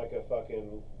 I'm not like a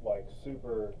fucking like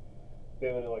super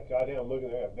feminine. Like goddamn, look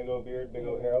at that big old beard, big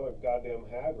old hair. I look goddamn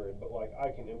Hagrid, but like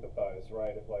I can empathize,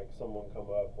 right? If like someone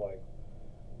come up like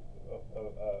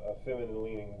a feminine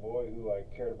leaning boy who like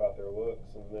cared about their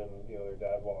looks, and then their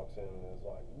dad walks in and is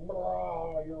like,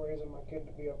 "Bro, you're raising my kid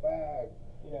to be a bag."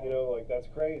 Yeah. You know, like that's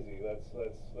crazy. That's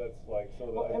like some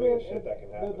of the Well, I ugliest mean, shit that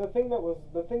can happen. the thing that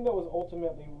was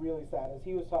ultimately really sad is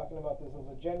he was talking about this as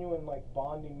a genuine like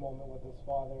bonding moment with his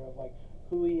father of like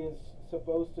who he is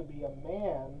supposed to be a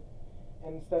man,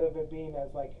 instead of it being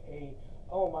as like a,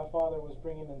 oh, my father was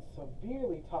bringing in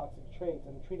severely toxic traits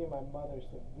and treating my mother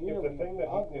severely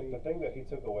ugly. If the thing that he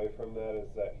took away from that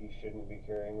is that he shouldn't be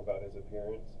caring about his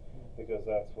appearance, because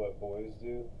that's what boys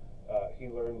do, he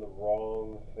learned the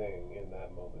wrong thing in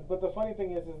that moment. But the funny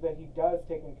thing is that he does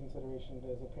take in consideration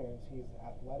his appearance. He's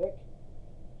athletic.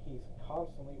 He's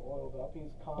constantly oiled up.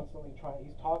 He's constantly trying.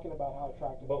 He's talking about how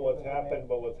attractive. But what's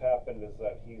happened is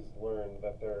that he's learned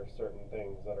that there are certain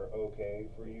things that are okay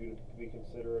for you to be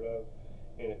considerate of,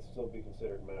 and it still be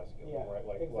considered masculine, Yeah, right?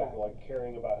 Like exactly. like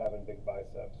caring about having big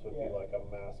biceps would be Yeah. like a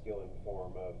masculine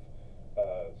form of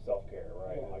self-care,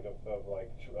 right? Yeah. Like of like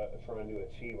trying to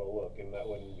achieve a look, and that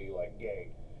wouldn't be like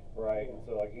gay, right? Yeah. And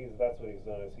so like that's what he's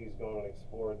done is he's gone and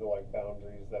explored the like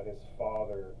boundaries that his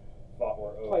father thought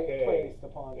were okay. Placed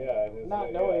upon him. Yeah, and his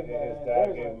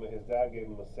dad gave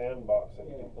him a sandbox and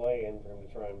he Yeah. can play in for him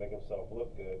to try and make himself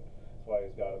look good. That's why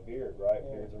he's got a beard, right?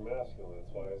 Yeah. Beards are masculine.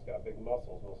 That's why he's got big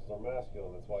muscles. Muscles are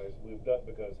masculine. That's why he's lubed up,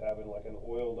 because having like an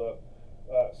oiled up,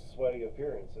 sweaty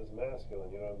appearance is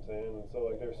masculine. You know what I'm saying? And so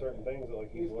like there's certain things that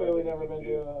like He's learned clearly that never he been can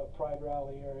do. to a pride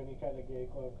rally or any kind of gay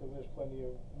club, because there's plenty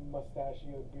of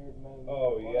mustachioed beard men.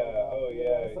 Oh yeah, oh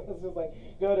yeah. So it's just like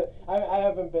go to. I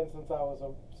haven't been since I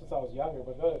was younger,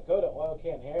 but go to Oil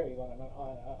Can Harry's on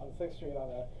 6th Street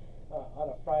on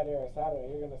a Friday or a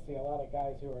Saturday. You're gonna see a lot of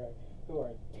guys who are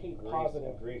Tate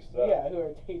positive. Greased up. Yeah, who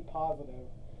are Tate positive,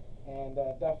 and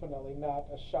definitely not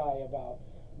shy about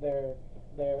their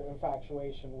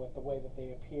infatuation with the way that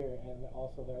they appear and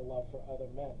also their love for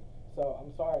other men. So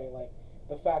I'm sorry, like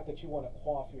the fact that you want to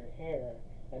coif your hair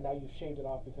and now you've shaved it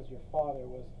off because your father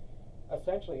was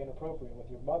essentially inappropriate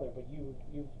with your mother, but you've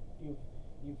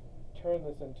turned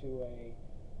this into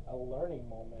a learning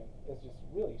moment is just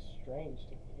really strange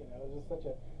to me. You know, it's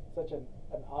just such an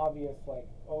obvious like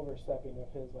overstepping of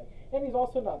his like, and he's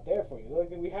also not there for you. Like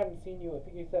we hadn't seen you. I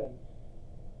think he said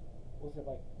was it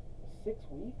like 6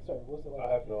 weeks or was it like I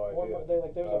have no idea.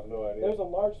 I have no idea. There was a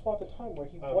large swath of time where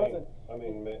he wasn't. I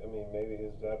mean, maybe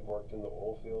his dad worked in the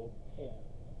oil field. Yeah.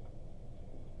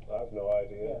 I have no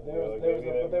idea. Yeah,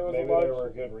 there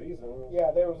were good reasons. Yeah,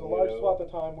 there was a large swath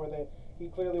of time where he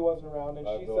clearly wasn't around, and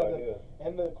she said idea. that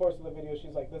in the course of the video,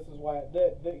 she's like, "This is why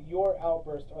your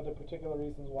outbursts are the particular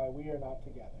reasons why we are not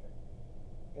together."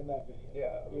 In that video.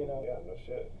 Yeah, I mean, you know? yeah, no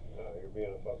shit. No, you're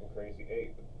being a fucking crazy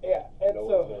ape. Yeah, and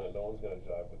no one's gonna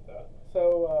jive with that.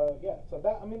 So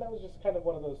that was just kind of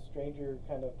one of those stranger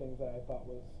kind of things that I thought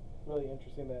was really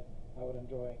interesting that I would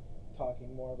enjoy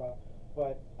talking more about.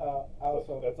 But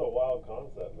that's a wild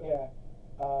concept, man.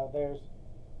 Yeah, there's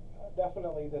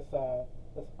definitely this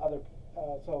other.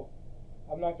 So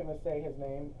I'm not going to say his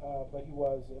name, but he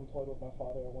was employed with my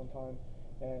father at one time,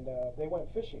 and they went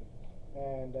fishing,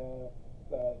 and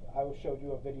I showed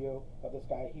you a video of this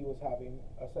guy. He was having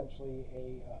essentially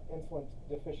a insulin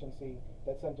deficiency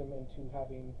that sent him into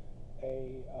having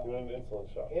a he went into insulin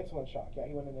shock. Insulin shock. Yeah,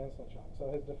 he went into insulin shock.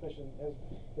 So his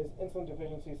insulin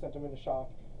deficiency sent him into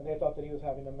shock, and they thought that he was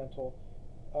having a mental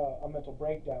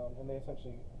breakdown, and they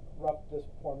essentially roughed this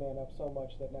poor man up so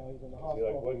much that now he's in the hospital.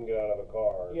 He like wouldn't get out of a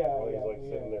car. Yeah, while yeah, he's like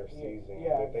sitting there seizing.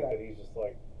 Yeah, they think exactly. that he's just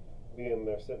like being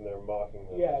there, sitting there mocking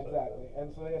them. Yeah, exactly.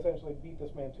 And so they essentially beat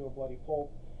this man to a bloody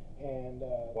pulp, and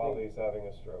while he's having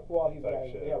a stroke. While he's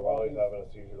while he's having a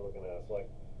seizure, looking at us like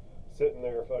sitting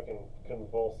there fucking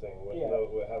convulsing with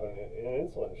having an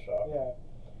insulin shock. Yeah.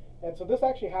 And so this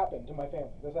actually happened to my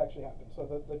family. This actually happened. So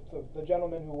the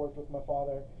gentleman who worked with my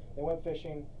father, they went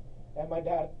fishing, and my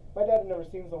dad had never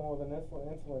seen someone with an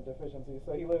insulin deficiency.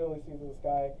 So he literally sees this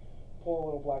guy pull a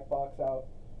little black box out,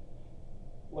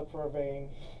 look for a vein,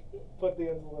 put the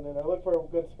insulin in, or look for a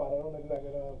good spot. I don't know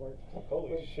exactly how it works.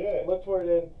 Holy shit! Look for it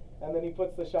in, and then he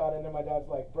puts the shot in, and my dad's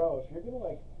like, "Bro, if you're gonna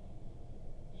like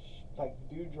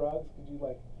do drugs, could you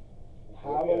like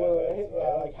have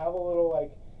a little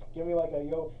like give me like a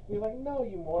yo?" He's like, "No,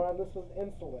 you moron, this is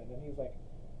insulin." And he's like,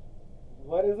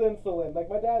 "What is insulin?" Like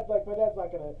my dad's not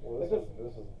gonna. Well, this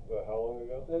is how long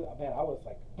ago? Man, I was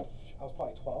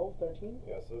probably 12, 13.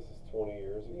 Yeah, so this is 20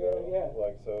 years ago. Yeah.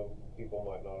 Like, so people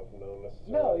might not have known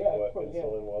necessarily what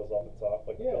insulin was off the top.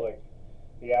 Like, I feel like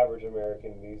the average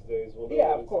American these days will know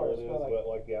what insulin is, but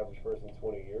like the average person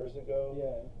 20 years ago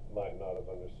might not have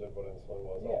understood what insulin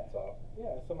was off the top.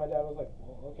 Yeah, so my dad was like,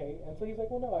 "Well, okay," and so he's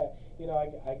like, "Well, no,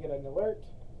 I get an alert.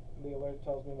 The alert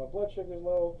tells me my blood sugar's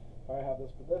low, or I have this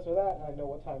or that, and I know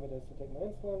what time it is to take my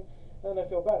insulin." And then I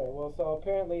feel better. Well, so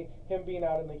apparently him being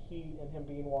out in the heat and him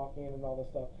being walking and all this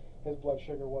stuff, his blood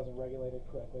sugar wasn't regulated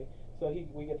correctly. So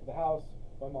we get to the house,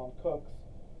 my mom cooks.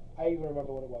 I even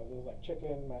remember what it was. It was like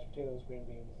chicken, mashed potatoes, green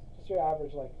beans. Just your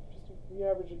average, like, just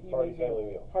your average evening Hearty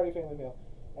family meal. Hearty family meal.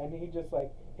 And he just, like,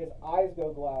 his eyes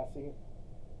go glassy.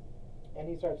 And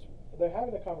he starts, they're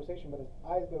having a conversation, but his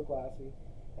eyes go glassy.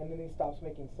 And then he stops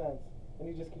making sense. And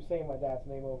he just keeps saying my dad's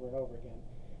name over and over again.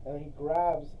 And then he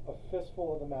grabs a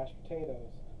fistful of the mashed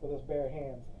potatoes with his bare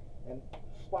hands and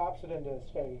slaps it into his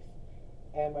face.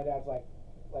 And my dad's like,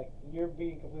 you're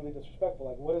being completely disrespectful.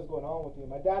 Like, what is going on with you?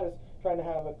 My dad is trying to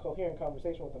have a coherent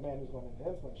conversation with the man who's going into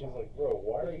insulin She's shock. like, bro,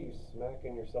 why are you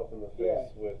smacking yourself in the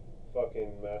face with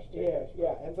fucking mashed potatoes?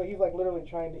 Yeah. And so he's like literally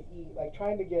trying to eat, like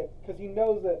trying to get, because he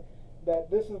knows that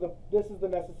this is the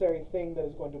necessary thing that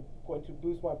is going to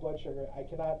boost my blood sugar. I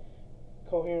cannot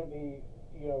coherently,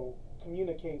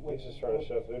 communicate with. He's just trying to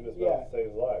shove food in his mouth to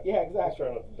save his life. Yeah, exactly. He's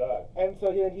trying not to die. And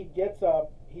so then he gets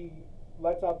up, he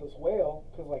lets out this wail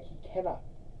because like he cannot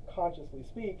consciously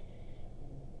speak.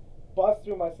 Busts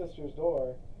through my sister's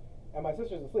door, and my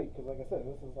sister's asleep because, like I said,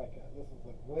 this is like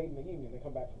late in the evening. They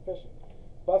come back from fishing.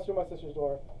 Busts through my sister's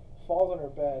door, falls on her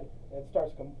bed, and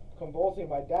starts convulsing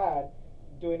my dad,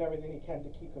 doing everything he can to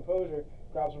keep composure.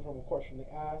 Grabs him from the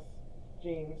ass,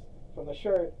 jeans, from the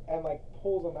shirt, and like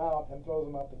pulls him out and throws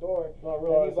him out the door. Not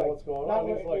realizing like, what's going on.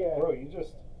 He's like, bro, you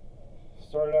just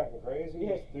started acting crazy.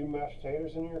 Yeah. Just threw mashed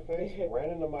potatoes in your face. Yeah.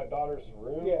 Ran into my daughter's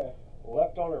room. Yeah.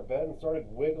 Left on her bed and started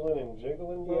wiggling and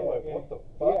jiggling. Bro. What the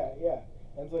fuck? Yeah.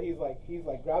 And so he's like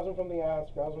grabs him from the ass,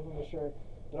 grabs him from the shirt,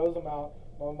 throws him out.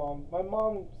 My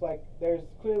mom's like, there's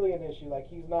clearly an issue. Like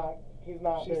he's not.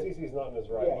 She sees he's not in his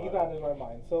right mind. Yeah, he's not in his right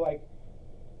mind. So like,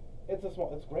 it's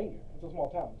Granger. It's a small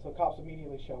town. So cops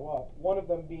immediately show up. One of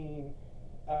them being,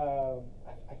 I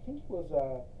think he was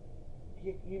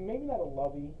he maybe not a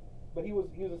lovey, but he was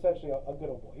essentially a good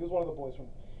old boy. He was one of the boys from,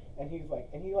 and he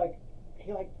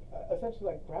essentially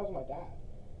like grabs my dad.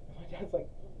 And my dad's like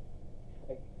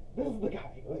this is the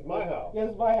guy. This is my house. Yeah,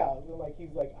 this is my house. And like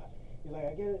he's like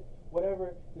I get it.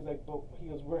 Whatever. He's like, but he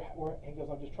goes,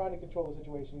 I'm just trying to control the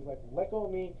situation. He's like, let go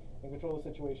of me and control the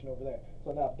situation over there.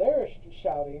 So now they're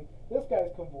shouting. This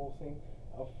guy's convulsing.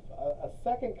 A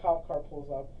second cop car pulls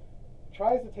up,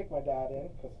 tries to take my dad in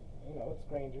because it's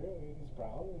Granger. He's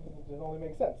brown. It only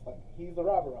makes sense. Like he's the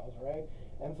robber rouser, right?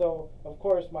 And so of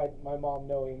course my mom,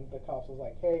 knowing the cops, was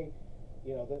like, hey,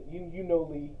 you know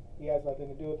Lee. He has nothing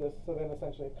to do with this. So then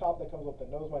essentially a cop that comes up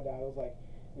that knows my dad was like,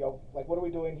 like what are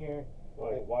we doing here?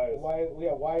 Like, why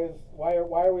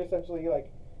are we essentially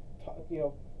like,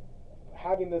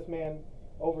 having this man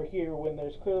over here when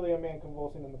there's clearly a man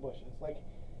convulsing in the bushes? Like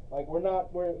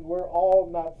we're all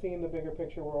not seeing the bigger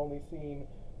picture. We're only seeing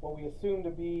what we assume to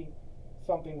be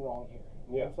something wrong here.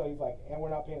 Yeah. And so he's like, and we're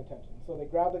not paying attention. So they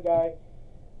grab the guy.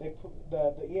 They put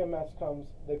the EMS comes.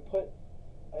 They put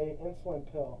an insulin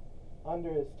pill under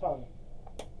his tongue.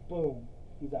 Boom,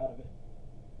 he's out of it.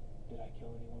 Did I kill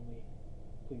anyone, Lee?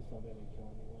 Please tell me I didn't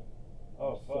kill anyone.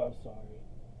 Oh, fuck. So sorry.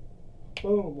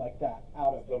 Boom, like that,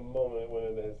 out of it. The moment it went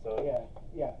into his tongue.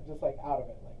 Yeah, just like out of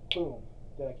it, like boom.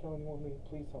 Did I kill anyone, Lee?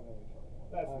 Please tell me I didn't kill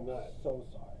anyone. That's I'm nuts. so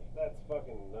sorry. That's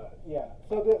fucking nuts. Yeah.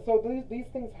 So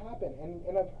these things happen,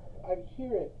 and I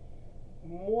hear it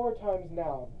more times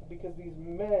now because these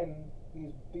men,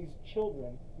 these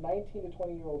children, 19 to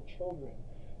 20-year-old children,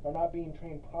 are not being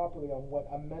trained properly on what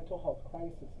a mental health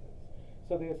crisis is.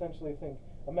 So they essentially think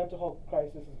a mental health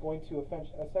crisis is going to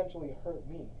essentially hurt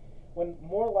me, when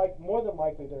more than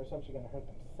likely they're essentially going to hurt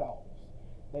themselves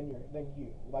than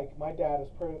you. Like my dad is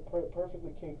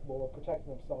perfectly capable of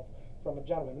protecting himself from a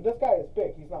gentleman. And this guy is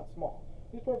big. He's not small.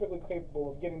 He's perfectly capable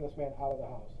of getting this man out of the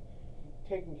house,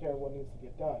 taking care of what needs to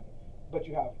get done. But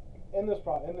you have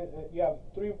you have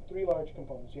three large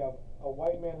components. You have a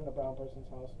white man in a brown person's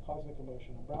house causing a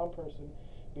commotion. A brown person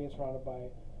being surrounded by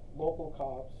local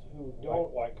cops who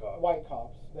don't white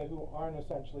cops who aren't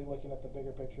essentially looking at the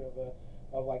bigger picture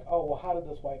of like, oh well, how did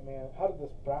this brown man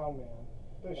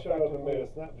They showed up and made a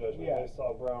effectively- snap judgment. Yeah. They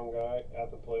saw a brown guy at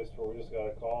the place where we just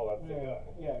got a call. That's the guy.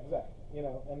 Yeah, exactly.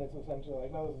 And it's essentially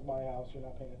like, no, this is my house. You're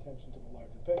not paying attention to the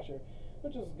larger picture,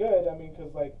 which is good. I mean,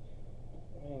 because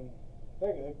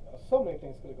so many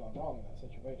things could have gone wrong in that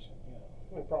situation.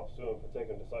 I mean, props to him for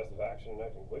taking decisive action and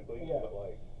acting quickly. Yeah.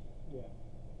 But Yeah.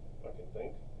 I can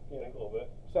think a little bit.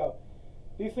 So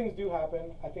these things do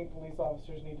happen. I think police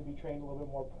officers need to be trained a little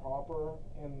bit more proper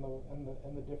in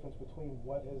the difference between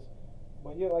what is.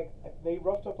 But yeah, like they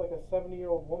roughed up like a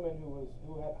 70-year-old woman who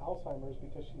had Alzheimer's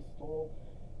because she stole,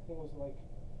 I think it was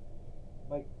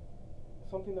like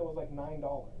something that was like $9,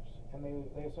 and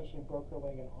they essentially broke her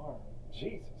leg and arm.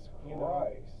 Jesus You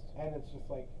know? Christ. And it's just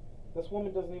like, this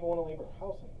woman doesn't even want to leave her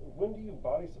house anymore. When do you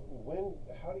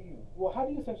how do you... Well, how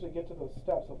do you essentially get to those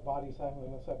steps of body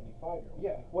slamming a 75-year-old?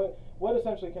 Yeah. What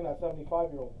essentially can that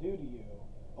 75-year-old do to you?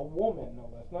 A woman, no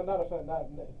less.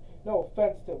 No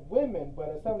offense to women,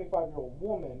 but a 75-year-old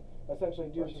woman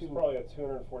essentially do Versus to... probably a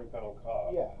 240-pound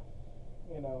cop. Yeah.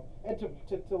 You know, and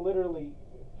to literally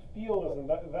feel...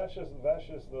 Listen, that's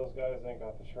just those guys ain't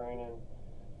got the training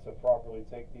to properly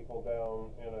take people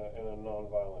down in a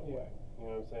non-violent way. You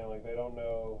know what I'm saying? Like, they don't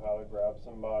know how to grab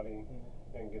somebody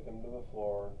and get them to the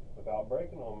floor without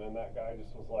breaking them. And that guy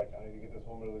just was like, I need to get this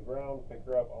woman to the ground, pick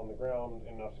her up on the ground,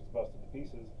 and now she's busted to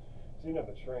pieces. So you didn't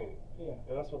have the training. Yeah.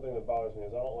 And that's one thing that bothers me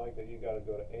is I don't like that you got to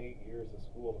go to 8 years of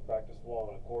school to practice law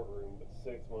in a courtroom, but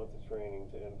 6 months of training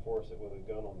to enforce it with a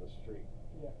gun on the street.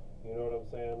 Yeah. You know what I'm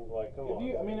saying? Like, come on.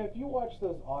 If you watch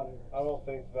those auditors... I don't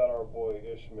think that our boy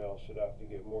Ishmael should have to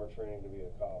get more training to be a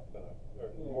cop than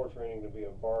more training to be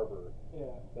a barber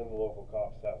than the local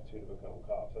cops have to become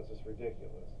cops. That's just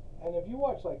ridiculous. And if you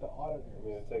watch, like, the auditors... I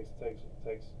mean, it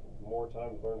takes more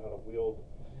time to learn how to wield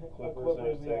clippers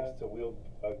than it takes to wield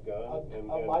a gun.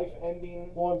 A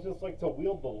life-ending... Well, it's just like to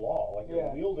wield the law. Like,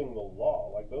 you're wielding the law.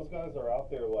 Like, those guys are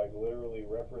out there, like, literally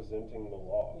representing the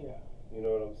law. Yeah. You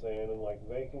know what I'm saying? And, like,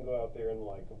 they can go out there and,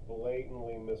 like,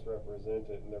 blatantly misrepresent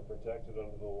it, and they're protected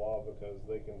under the law because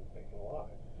they can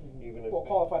lie. Even if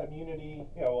qualified immunity.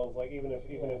 Yeah, well, it's like even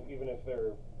if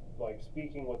they're like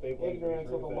speaking what they believe ignorance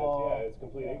to be of truth, the law. it's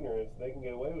complete ignorance. They can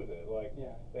get away with it. Like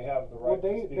they have the right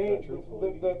to speak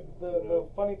untruthfully. The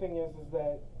funny thing is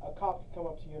that a cop can come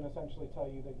up to you and essentially tell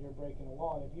you that you're breaking the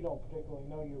law, and if you don't particularly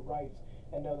know your rights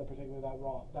and know that particularly that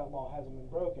law hasn't been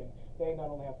broken, they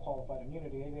not only have qualified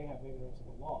immunity, they have ignorance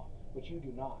of the law, which you do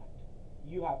not.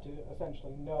 You have to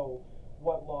essentially know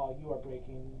what law you are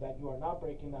breaking, that you are not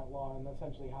breaking that law, and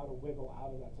essentially how to wiggle out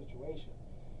of that situation.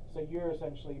 So you're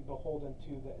essentially beholden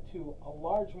to a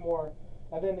large more,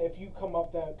 and then if you come up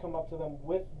to them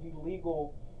with the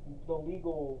legal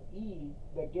E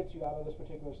that gets you out of this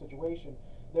particular situation,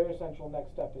 their essential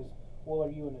next step is, well, are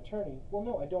you an attorney? Well,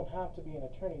 no, I don't have to be an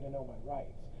attorney to know my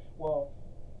rights. Well,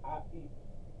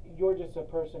 you're just a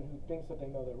person who thinks that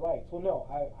they know their rights. Well, no,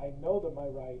 I know that my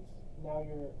rights. Now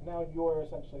you're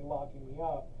essentially locking me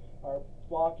up, or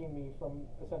blocking me from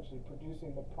essentially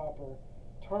producing the proper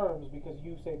terms because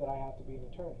you say that I have to be an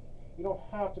attorney. You don't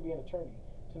have to be an attorney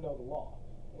to know the law.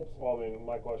 Well, I mean,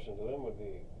 my question to them would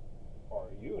be, are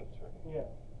you an attorney? Yeah.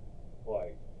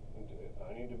 Like,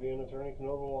 I need to be an attorney to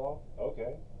know the law?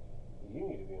 Okay. You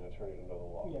need to be an attorney to know the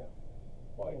law.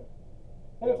 Yeah. Like. Yeah.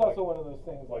 And it's also one of those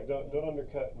things. Like, don't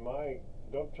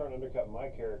try and undercut my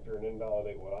character and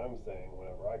invalidate what I'm saying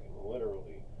whenever I can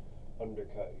literally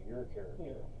undercut your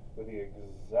character with the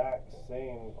exact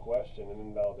same question and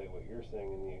invalidate what you're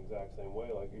saying in the exact same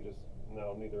way. Like,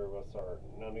 neither of us are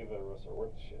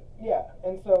worth shit. Yeah,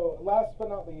 and so last but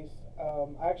not least, I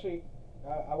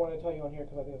want to tell you on here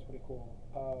because I think it's pretty cool.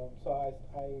 So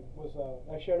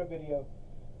I shared a video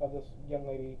of this young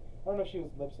lady. I don't know if she was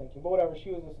lip syncing, but whatever.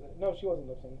 She wasn't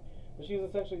lip syncing, but she was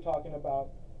essentially talking about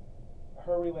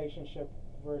her relationship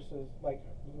versus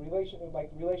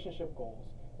relationship goals.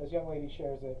 This young lady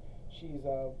shares it. She's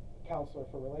a counselor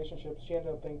for relationships. She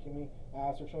ended up thanking me. I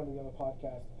asked her if she wanted to be on the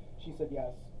podcast. She said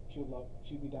yes. She'd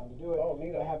be down to do it. Oh,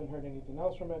 neato. I haven't heard anything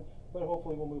else from it, but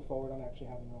hopefully we'll move forward on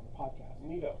actually having her on the podcast.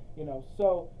 Neato. You know,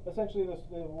 so essentially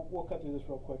we'll cut through this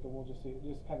real quick and we'll just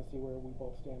kind of see where we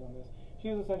both stand on this. She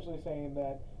was essentially saying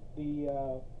that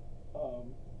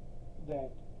that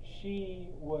she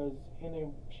was in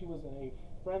a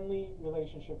friendly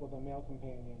relationship with a male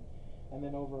companion, and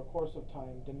then over a course of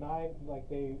time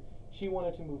she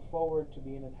wanted to move forward to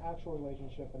be in an actual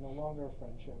relationship and no longer a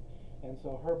friendship. And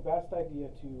so her best idea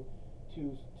to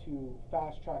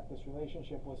fast track this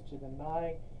relationship was to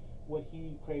deny what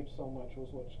he craved so much, which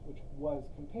was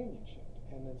companionship.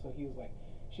 And then so she was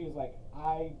like,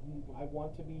 I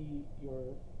want to be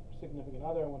your significant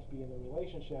other, I want to be in a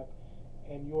relationship,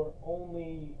 and you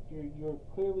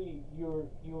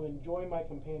enjoy my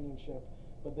companionship,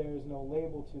 but there is no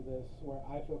label to this where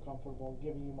I feel comfortable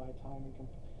giving you my time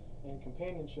and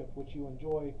companionship, which you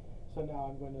enjoy. So now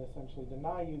I'm going to essentially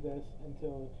deny you this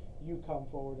until you come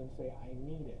forward and say I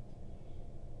need it.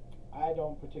 I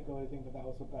don't particularly think that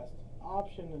was the best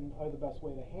option or the best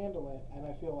way to handle it, and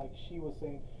I feel like she was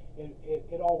saying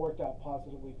it all worked out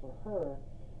positively for her,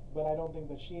 but I don't think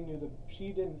that she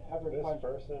didn't ever. This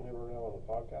person who we're going to have on the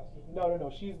podcast? No.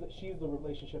 She's the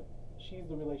relationship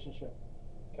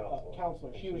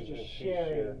counselor. She was just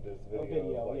sharing this a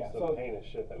video. Like some heinous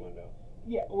shit that went down.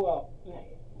 Yeah, well,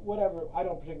 whatever. I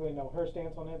don't particularly know her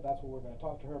stance on it. That's what we're going to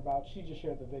talk to her about. She just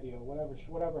shared the video.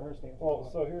 Whatever her stance Well,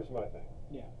 is. so here's my thing.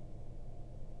 Yeah.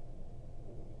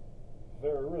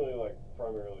 There are really like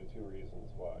primarily two reasons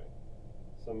why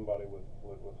somebody would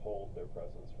withhold their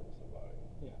presence from somebody.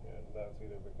 Yeah. And that's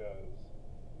either because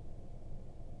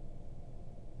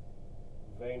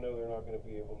they know they're not going to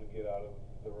be able to get out of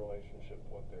the relationship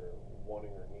what they're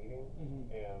wanting or needing,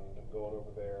 and going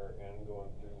over there and going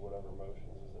through whatever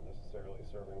motions isn't necessarily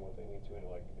serving what they need to, and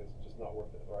like it's just not worth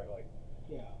it, right? Like,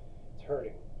 Yeah. it's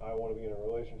hurting. I want to be in a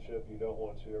relationship. You don't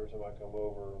want to. Every time I come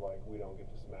over, like we don't get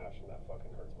to smash, and that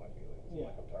fucking hurts my feelings. Yeah.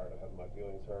 Like I'm tired of having my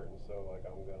feelings hurt, and so like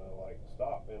I'm gonna like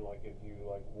stop. And like if you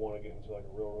like want to get into like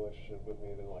a real relationship with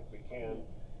me, then like we can.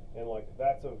 And like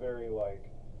that's a very like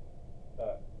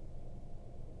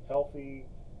healthy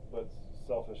but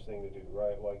selfish thing to do,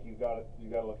 right? Like you gotta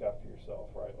look after yourself,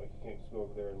 right? Like you can't just go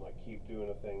over there and like keep doing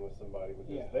a thing with somebody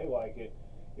because they like it,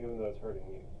 even though it's hurting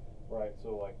you. Right,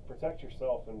 so like protect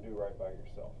yourself and do right by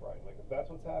yourself, right? Like if that's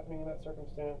what's happening in that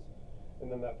circumstance, and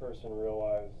then that person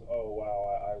realized, oh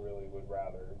wow, I really would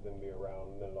rather than be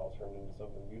around, and then it all turned into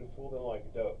something beautiful, then like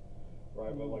dope,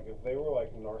 right? But like if they were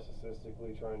like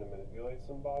narcissistically trying to manipulate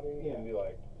somebody and be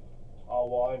like, oh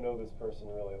well, I know this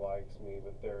person really likes me,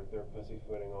 but they're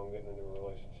pussyfooting on getting into a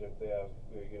relationship. They have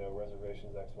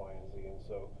reservations X, Y, and Z, and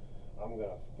so I'm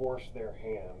gonna force their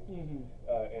hand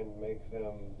and make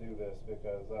them do this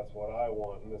because that's what I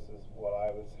want, and this is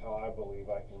how I believe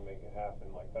I can make it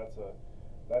happen. Like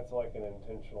that's like an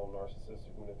intentional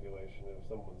narcissistic manipulation of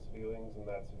someone's feelings, and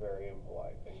that's a very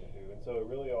impolite thing to do. And so it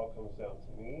really all comes down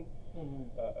to me,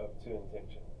 to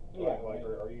intention. Right? Yeah. Like,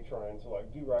 are you trying to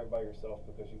like do right by yourself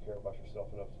because you care about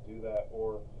yourself enough to do that,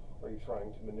 or are you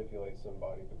trying to manipulate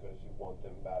somebody because you want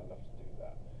them bad enough to do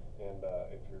that? And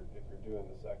if you're doing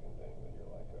the second thing, then you're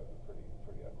like a pretty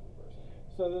ugly person.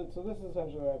 So this is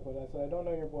essentially what I put. I said I don't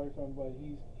know your boyfriend, but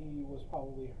he was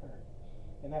probably hurt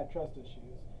and had trust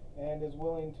issues and is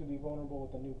willing to be vulnerable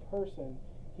with a new person.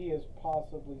 He is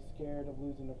possibly scared of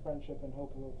losing a friendship in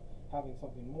hope of having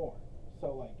something more.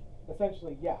 So like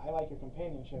essentially, yeah, I like your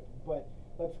companionship, but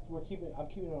I'm keeping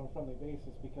it on a friendly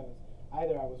basis because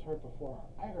either I was hurt before or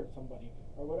I hurt somebody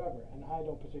or whatever, and I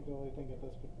don't particularly think at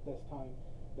this time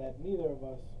that neither of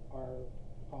us are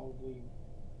probably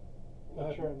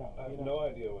mature enough. I have no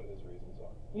idea what his reasons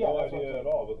are. Yeah, no idea at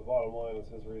all, but the bottom line is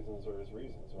his reasons are his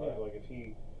reasons, right? Yeah. Like if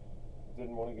he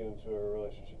didn't want to get into a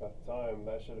relationship at the time,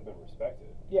 that should have been respected.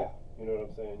 Yeah. You know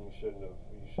what I'm saying? You shouldn't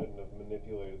have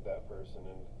manipulated that person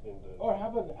into or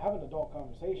have an adult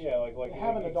conversation. Yeah, like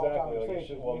have an adult exactly,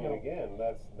 conversation. Like well, again,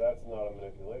 that's not a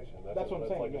manipulation. That's what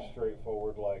I'm saying. Like a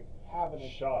straightforward like having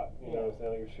a shot. You know what I'm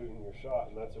saying? Like you're shooting your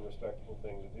shot, and that's a respectable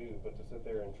thing to do. But to sit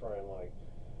there and try and like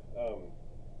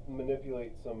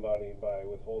manipulate somebody by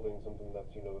withholding something that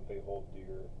you know that they hold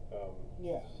dear,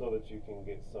 so that you can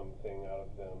get something out of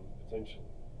them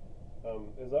potentially,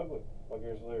 is ugly. Like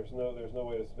there's no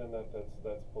way to spin that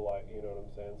that's polite. You know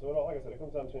what I'm saying? So like I said, it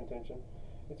comes down to intention.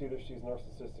 It's either she's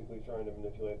narcissistically trying to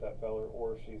manipulate that fella,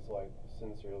 or she's like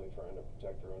sincerely trying to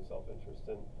protect her own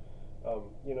self-interest. And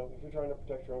if you're trying to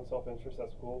protect your own self-interest,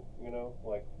 that's cool.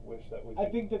 Like wish that we could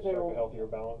strike a healthier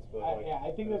balance. But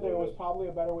I think that there was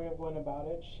probably a better way of going about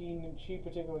it. She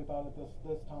particularly thought at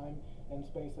this time and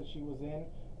space that she was in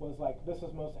was like, this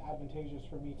is most advantageous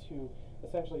for me to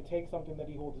essentially take something that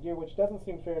he holds dear, which doesn't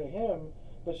seem fair to him.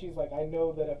 But she's like, I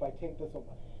know that if I take this,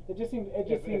 it just seems.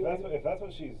 If that's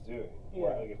what she's doing,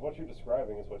 right? Like if what you're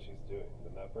describing is what she's doing,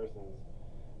 then that person's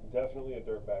definitely a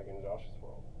dirtbag in Josh's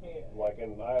world. Yeah. Like,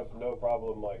 and I have no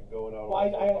problem like going out. Well,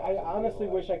 I honestly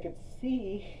wish I could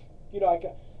see. I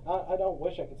don't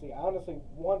wish I could see. I honestly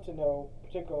want to know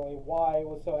particularly why it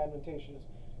was so advantageous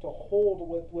to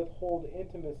withhold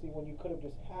intimacy when you could have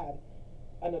just had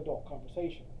an adult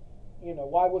conversation.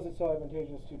 Why was it so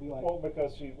advantageous to be like? Well,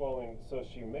 because so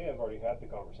she may have already had the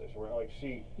conversation, right? Like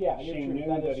she knew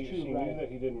that that he knew that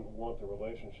he didn't want the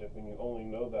relationship, and you only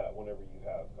know that whenever you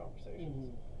have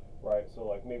conversations, right? So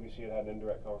like maybe she had an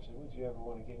indirect conversation. Would you ever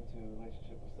want to get into a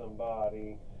relationship with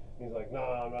somebody? And he's like,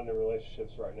 nah, I'm not in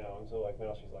relationships right now. And so like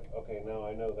now she's like, okay, now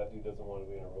I know that dude doesn't want to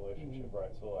be in a relationship,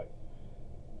 right? So like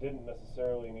didn't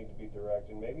necessarily need to be direct,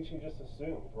 and maybe she just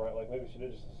assumed, right? Like maybe she did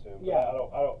just assume. Yeah.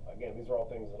 But I don't. Again, these are all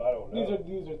things that I don't know.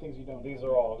 These are things you don't. These are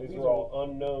all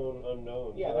unknown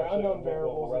unknowns. Yeah, they're unknown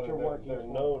variables that you're working. They're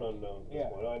known unknowns at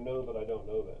this point. I know that I don't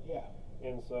know that. Yeah.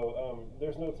 And so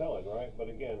there's no telling, right?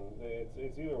 But again,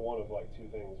 it's either one of like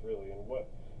two things really, and what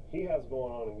he has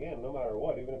going on again, no matter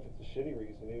what, even if it's a shitty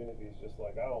reason, even if he's just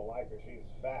like, I don't like her, she's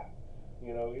fat.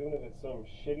 You know, even if it's some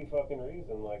shitty fucking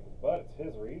reason, like, but it's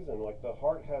his reason. Like, the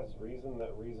heart has reason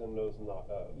that reason knows not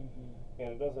of.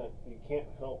 And it doesn't, you can't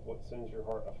help what sends your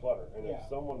heart aflutter. And if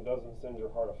someone doesn't send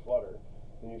your heart aflutter,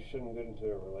 then you shouldn't get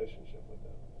into a relationship with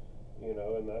them. You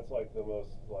know, and that's like the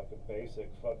most, like, a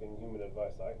basic fucking human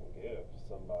advice I can give to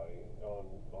somebody on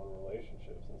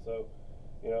relationships. And so,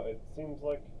 you know, it seems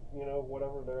like, you know,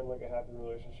 whatever, they're in like a happy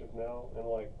relationship now, and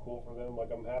like cool for them.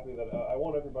 Like, I'm happy that I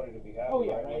want everybody to be happy. Oh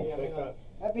yeah, right? right. Like,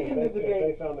 at the end of the day,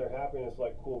 if they found their happiness,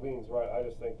 like, cool beans, right? I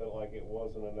just think that like it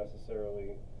wasn't a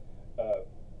necessarily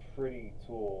pretty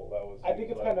tool that was. I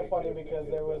think it's kind of funny because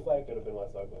there was like, it could have been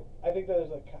less ugly. I think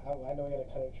there's like, I know we gotta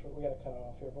cut it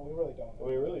off here, but we really don't.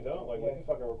 We really don't. Like, we can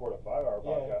fucking record a 5-hour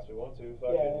podcast if we want to.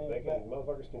 Fucking,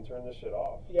 motherfuckers can turn this shit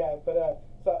off. Yeah, but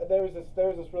so there was this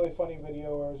really funny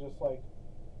video where it was just like,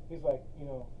 he's like, you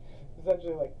know,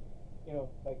 essentially like, you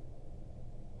know, like,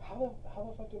 how the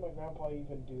fuck did my grandpa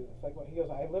even do this? Like, he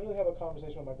goes, I literally have a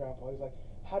conversation with my grandpa. He's like,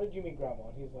 how did you meet grandma?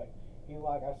 And he's like,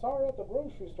 I saw her at the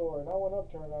grocery store, and I went up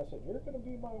to her and I said, you're gonna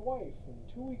be my wife. And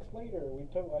 2 weeks later,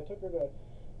 I took her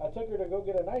to go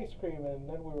get an ice cream, and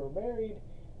then we were married,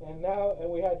 and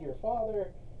we had your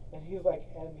father. And he's like,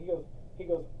 and he goes,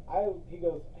 oh,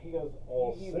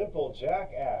 simple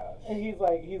jackass. And he's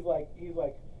like,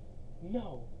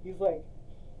 no.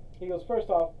 He goes, first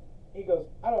off,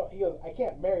 I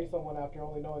can't marry someone after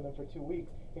only knowing them for 2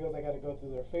 weeks. He goes, I got to go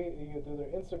through their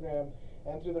Instagram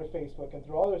and through their Facebook and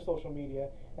through all their social media,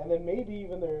 and then maybe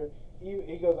even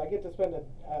he goes, I get to spend an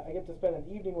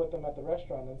evening with them at the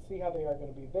restaurant and see how they are going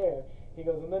to be there. He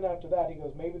goes, and then after that, he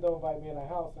goes, maybe they'll invite me in a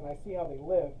house and I see how they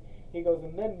live. He goes,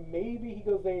 and then maybe, he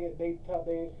goes,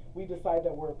 we decide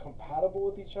that we're compatible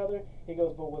with each other. He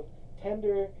goes, but with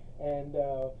Tinder and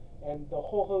the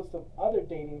whole host of other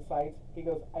dating sites, he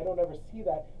goes, I don't ever see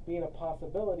that being a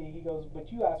possibility. He goes,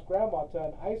 but you asked grandma to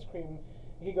an ice cream.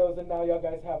 He goes, and now y'all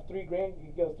guys have three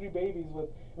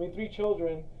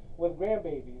children with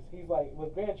grandbabies. He's like,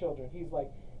 with grandchildren. He's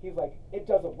like, it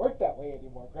doesn't work that way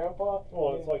anymore, Grandpa.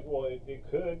 Well, it's like, well, it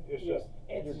could. It's just,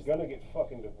 you're gonna get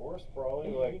fucking divorced,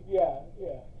 probably. Like, yeah.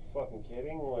 Fucking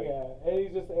kidding, like. Yeah, and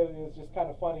it was just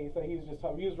kind of funny. So he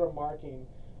was remarking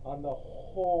on the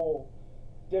whole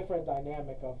different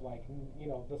dynamic of, like, you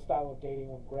know, the style of dating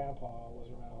when Grandpa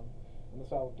was around and the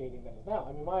style of dating that is now.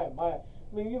 I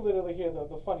mean, you literally hear the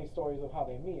funny stories of how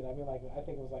they meet. I mean, like, I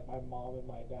think it was like my mom and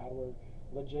my dad were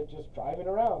legit just driving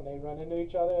around. They run into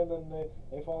each other and then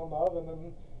they fall in love, and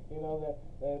then, you know,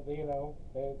 that's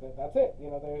it.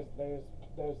 You know,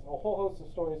 there's a whole host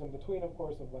of stories in between, of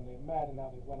course, of when they met and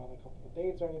how they went on a couple of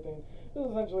dates or anything. This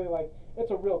is essentially like,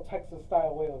 it's a real Texas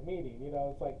style way of meeting. You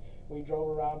know, it's like, we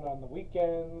drove around on the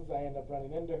weekends. I end up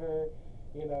running into her.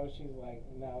 You know, she's like,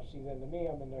 now she's into me,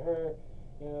 I'm into her.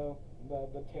 You know,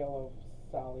 the tale of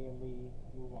Sally and Lee,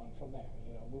 move on from there.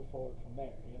 You know, move forward from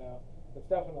there. You know, it's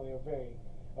definitely a very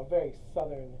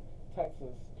southern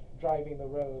Texas driving the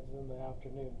roads in the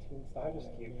afternoon teen style. I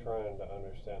just keep trying to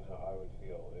understand how I would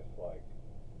feel if, like,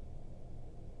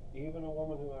 even a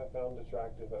woman who I found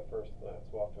attractive at first glance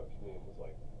walked up to me and was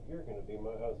like, you're gonna be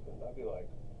my husband. I'd be like,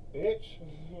 bitch,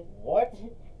 what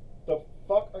the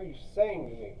fuck are you saying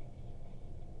to me?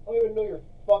 I don't even know your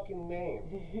fucking name.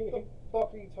 What the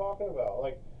fuck are you talking about?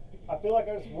 Like, I feel like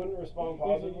I just wouldn't respond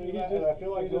positively to that, and I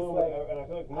feel like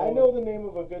I know the name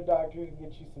of a good doctor who can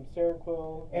get you some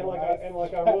Seroquel. I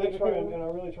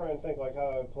really try and think like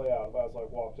how it would play out if I was like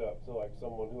walked up to like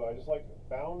someone who I just like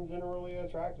found generally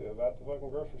attractive at the fucking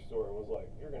grocery store and was like,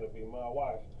 you're gonna be my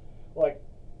wife. Like,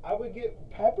 I would get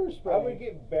pepper spray. I would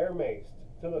get bear maced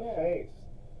to the face.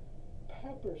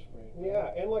 Pepper spray. Bro.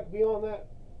 Yeah, and like beyond that,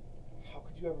 how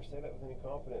could you ever say that with any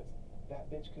confidence?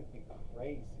 That bitch could be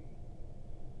crazy.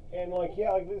 And like,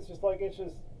 yeah, like it's just,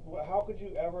 how could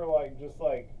you ever like, just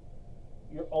like,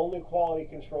 your only quality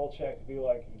control check be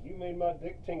like, you made my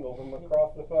dick tingle from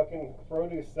across the fucking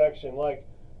produce section, like,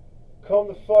 come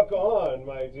the fuck on,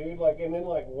 my dude, like, and then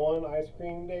like one ice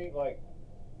cream date, like,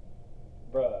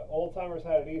 bruh, old timers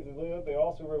had it easy. They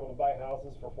also were able to buy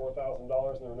houses for $4,000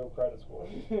 and there were no credit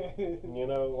scores. You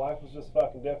know, life was just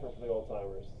fucking different for the old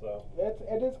timers. So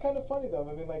it is kind of funny though.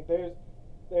 I mean, like there's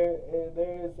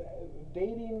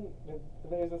dating.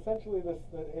 There's essentially this.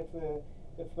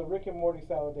 It's the Rick and Morty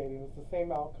style of dating. It's the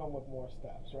same outcome with more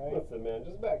steps, right? Listen, man.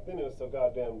 Just back then it was so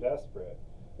goddamn desperate.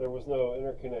 There was no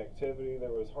interconnectivity.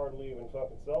 There was hardly even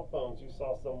fucking cell phones. You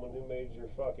saw someone who made your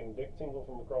fucking dick tingle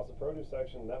from across the produce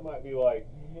section. That might be like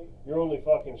your only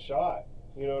fucking shot.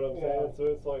 You know what I'm saying? So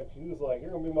it's like, he was like,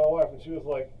 you're gonna be my wife, and she was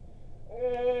like,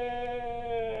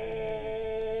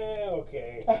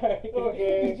 okay.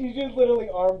 Okay. Did you just literally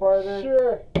armbar her?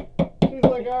 Sure. He's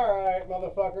like, alright,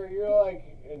 motherfucker, you're like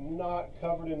not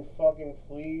covered in fucking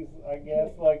fleas, I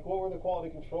guess. Like, what were the quality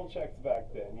control checks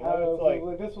back then? You know, it's like,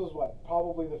 this was what,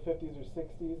 probably the 50s or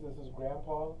 60s. This is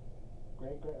grandpa.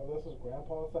 This is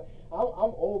grandpa. So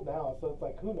I'm old now, so it's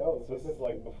like, who knows? this is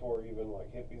like before even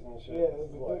like hippies and shit.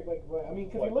 Yeah, like I mean,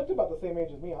 because he looked about the same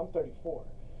age as me. I'm 34,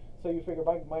 so you figure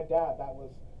my dad, that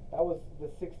was the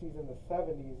 60s and the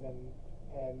 70s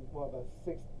and well,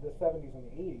 the 70s and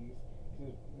the 80s. He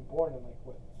was born in like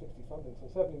what 60 something, so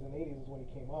 70s and 80s is when he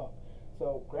came up.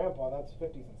 So grandpa, that's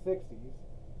 50s and 60s,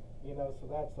 you know. So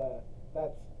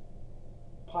that's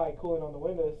pie cooling on the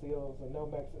window seals and no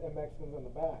Mexicans in the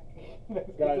back.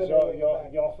 guys,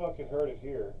 y'all fucking heard it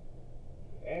here.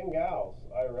 And gals,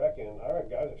 I reckon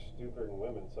guys are stupider than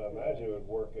women, so I imagine it would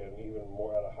work at even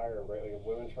more at a higher rate. Like if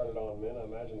women tried it on men, I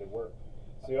imagine it'd work.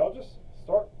 So y'all just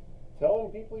start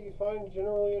telling people you find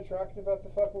generally attractive at the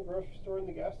fucking grocery store and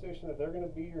the gas station that they're going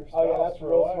to be your spouse. Oh yeah, that's for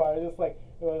real life. smart. Just like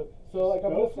so, like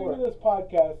I'm listening to this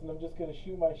podcast and I'm just gonna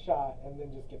shoot my shot and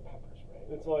then just get pepper sprayed.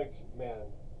 It's like,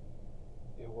 man,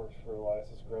 it works for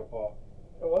Elias's grandpa.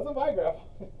 It wasn't my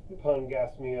grandpa. Pun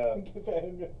gassed me up.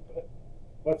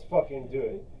 Let's fucking do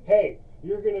it. Hey,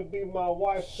 you're gonna be my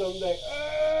wife someday.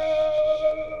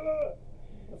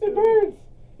 It burns.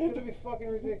 It's gonna be fucking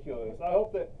ridiculous. I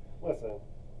hope that. Listen.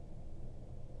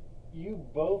 You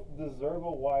both deserve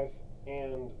a wife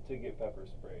and to get pepper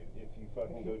sprayed if you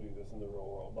fucking go do this in the real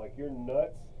world. Like, your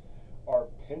nuts are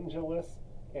pendulous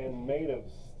and made of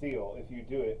steel if you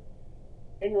do it.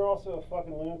 And you're also a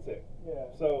fucking lunatic. Yeah.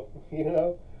 So, you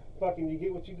know, fucking you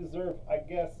get what you deserve. I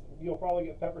guess you'll probably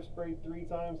get pepper sprayed 3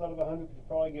 times out of 100. You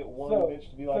probably get one bitch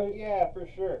to be like, yeah, for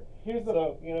sure. You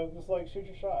know, just like shoot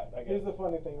your shot, I guess. Here's the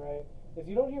funny thing, right? Is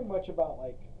you don't hear much about,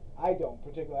 like, I don't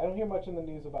hear much in the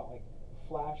news about, like,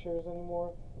 flashers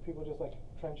anymore. People just like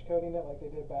trench coating it like they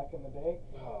did back in the day.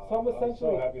 So I'm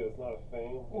so happy that's not a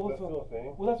thing. Is that still a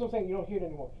thing? Well, that's what I'm saying. You don't hear it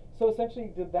anymore. So essentially,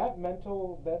 did that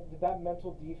mental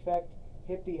defect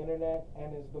hit the internet,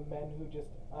 and is the men who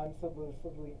just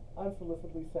unsolicitedly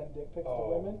send dick pics to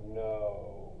women?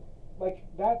 No. Like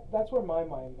that's where my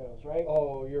mind goes, right?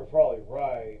 Oh, you're probably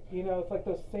right. You know, it's like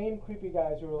those same creepy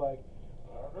guys who are like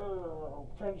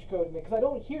trench coating it, because I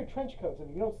don't hear trench coats,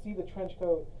 and you don't see the trench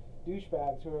coat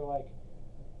douchebags who are like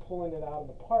pulling it out in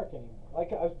the park anymore.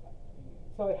 Like,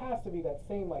 so it has to be that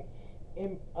same like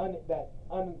that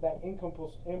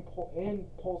impulse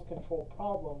control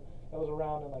problem that was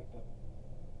around in like the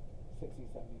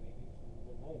 60s, 70s, 80s,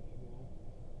 and 90s. You know?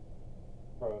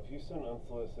 Bro, if you send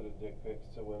unsolicited dick pics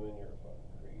to women, you're a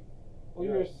fucking creep. Well,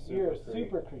 you're a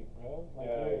super creep, bro. Like,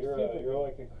 yeah, you're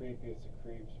like the creepiest of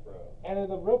creeps, bro. And then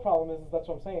the real problem is that's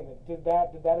what I'm saying. Did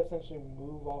that essentially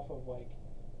move off of like?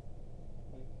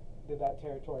 Did that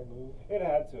territory move? It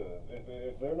had to have.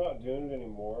 If they're not doing it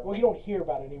anymore. Well, you don't hear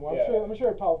about it anymore. Yeah. I'm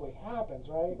sure it probably happens,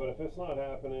 right? But if it's not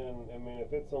happening, I mean,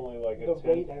 if it's only like the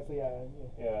rate has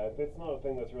if it's not a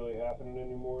thing that's really happening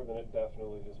anymore, then it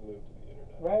definitely just moved to the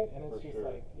internet. Right, and it's just sure.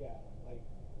 like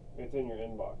it's in your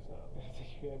inbox now.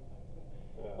 Yeah.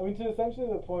 I mean, to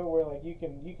essentially the point where like you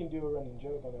can do a running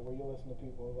joke on it, where you listen to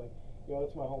people like, yo,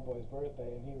 it's my homeboy's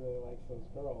birthday and he really likes those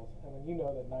girls, and then you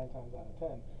know that 9 times out of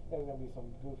 10 there's gonna be some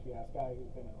goofy ass guy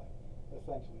who's gonna like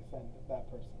essentially send that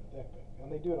person a dick pic, and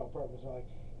they do it on purpose. They're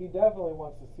like, he definitely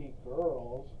wants to see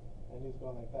girls, and he's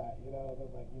going like that, you know,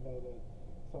 that like that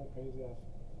some crazy ass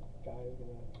guy is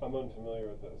gonna. I'm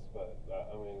unfamiliar with this, but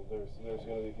I mean, there's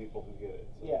gonna be people who get it.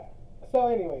 So. Yeah.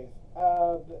 So, anyways,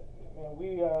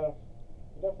 we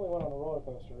definitely went on a roller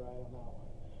coaster ride on that one.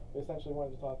 We essentially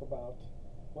wanted to talk about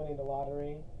winning the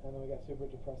lottery, and then we got super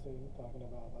depressing talking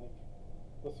about like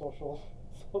the social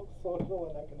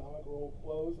and economic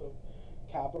flows of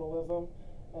capitalism,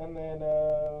 and then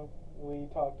we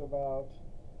talked about.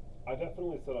 I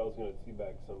definitely said I was going to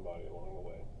teabag somebody along the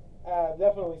way.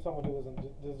 Definitely someone who wasn't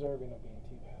deserving of being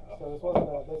teabagged. So this wasn't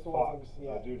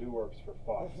a dude who works for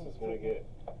Fox is going to get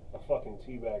a fucking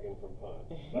teabagging from Pun.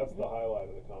 That's the highlight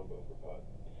of the combo for Pun.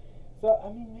 So I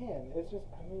mean, man, it's just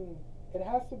it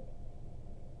has to.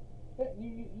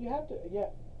 You have to.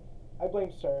 Yeah, I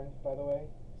blame CERN, by the way.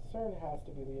 CERN has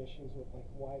to be the issues with like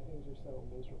why things are so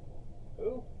miserable.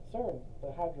 Who? CERN, the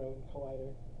Hadron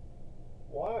Collider.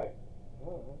 Why? I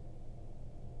don't know.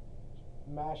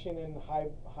 Mashing in high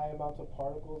amounts of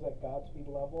particles at Godspeed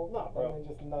level, nah, bro. And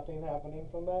then just nothing happening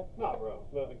from that. Nah, bro.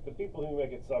 The people who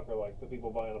make it suck are like the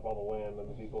people buying up all the land and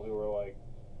the people who are like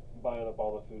buying up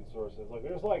all the food sources. Like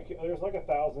there's like 1,000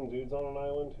 dudes on an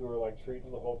island who are like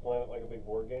treating the whole planet like a big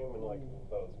board game, and like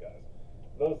those guys.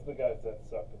 Those are the guys that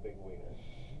suck the big wieners.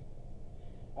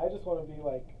 I just want to be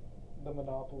like the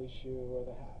Monopoly shoe or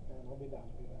the hat, man. I'll be down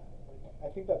to do that. Like, I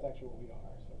think that's actually what we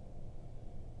are. So,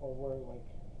 or we're like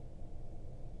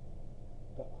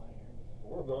the iron.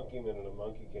 We're monkey men in a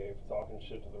monkey cave talking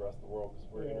shit to the rest of the world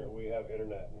because we have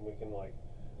internet and we can like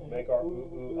make our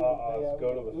ahs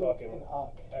go to the fucking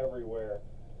everywhere.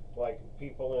 Like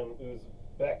people in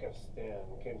Uzbekistan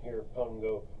can hear pun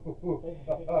go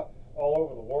all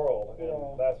over the world,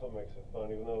 and that's what makes it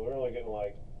fun. Even though we're only getting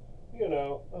like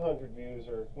 100 views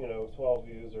or 12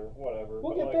 views or whatever.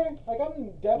 We'll but get there. Like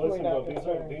I'm definitely listen, not bro,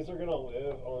 concerned. these are gonna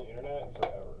live on the internet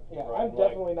forever. Yeah, right? I'm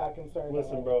definitely not concerned.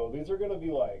 Listen, bro, these are gonna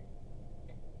be like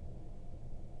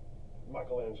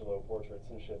Michelangelo portraits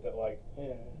and shit that like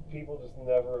people just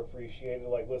never appreciated.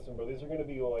 Like, listen, bro, these are gonna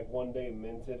be like one day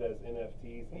minted as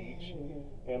NFTs each,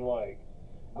 and like,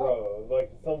 bro,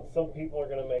 like some people are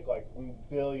gonna make like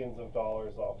billions of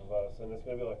dollars off of us, and it's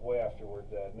gonna be like way after we're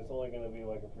dead, and it's only gonna be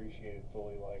like appreciated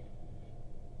fully like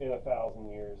in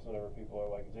 1,000 years whenever people are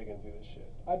like digging through this shit.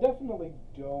 I definitely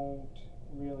don't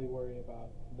really worry about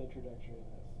the trajectory of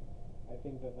this. I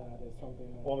think that is something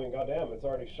that... Well, I mean, goddamn, it's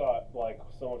already shot like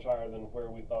so much higher than where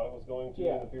we thought it was going to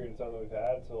in the period of time that we've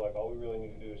had. So like, all we really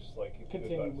need to do is just like keep the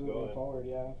good vibes going. Forward,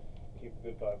 Keep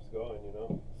the good vibes going,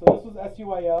 So this was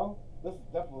SUYL. This is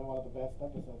definitely one of the best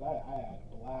episodes. I had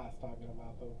a blast talking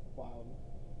about the wild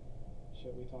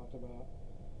shit we talked about.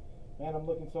 Man, I'm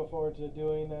looking so forward to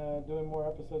doing more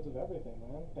episodes of everything,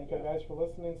 man. Thank you guys for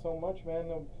listening so much,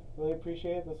 man. I really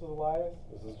appreciate it. This is Elias.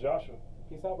 This is Joshua.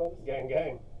 Peace out, brothers. Gang,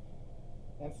 gang.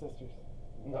 And sisters.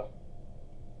 No.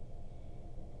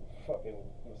 Fucking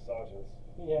misogynist.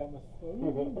 Yeah,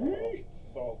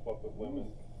 I'll fuck with women.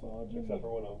 Misogyny. Except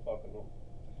for when I'm fucking them.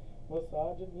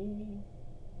 Misogyny.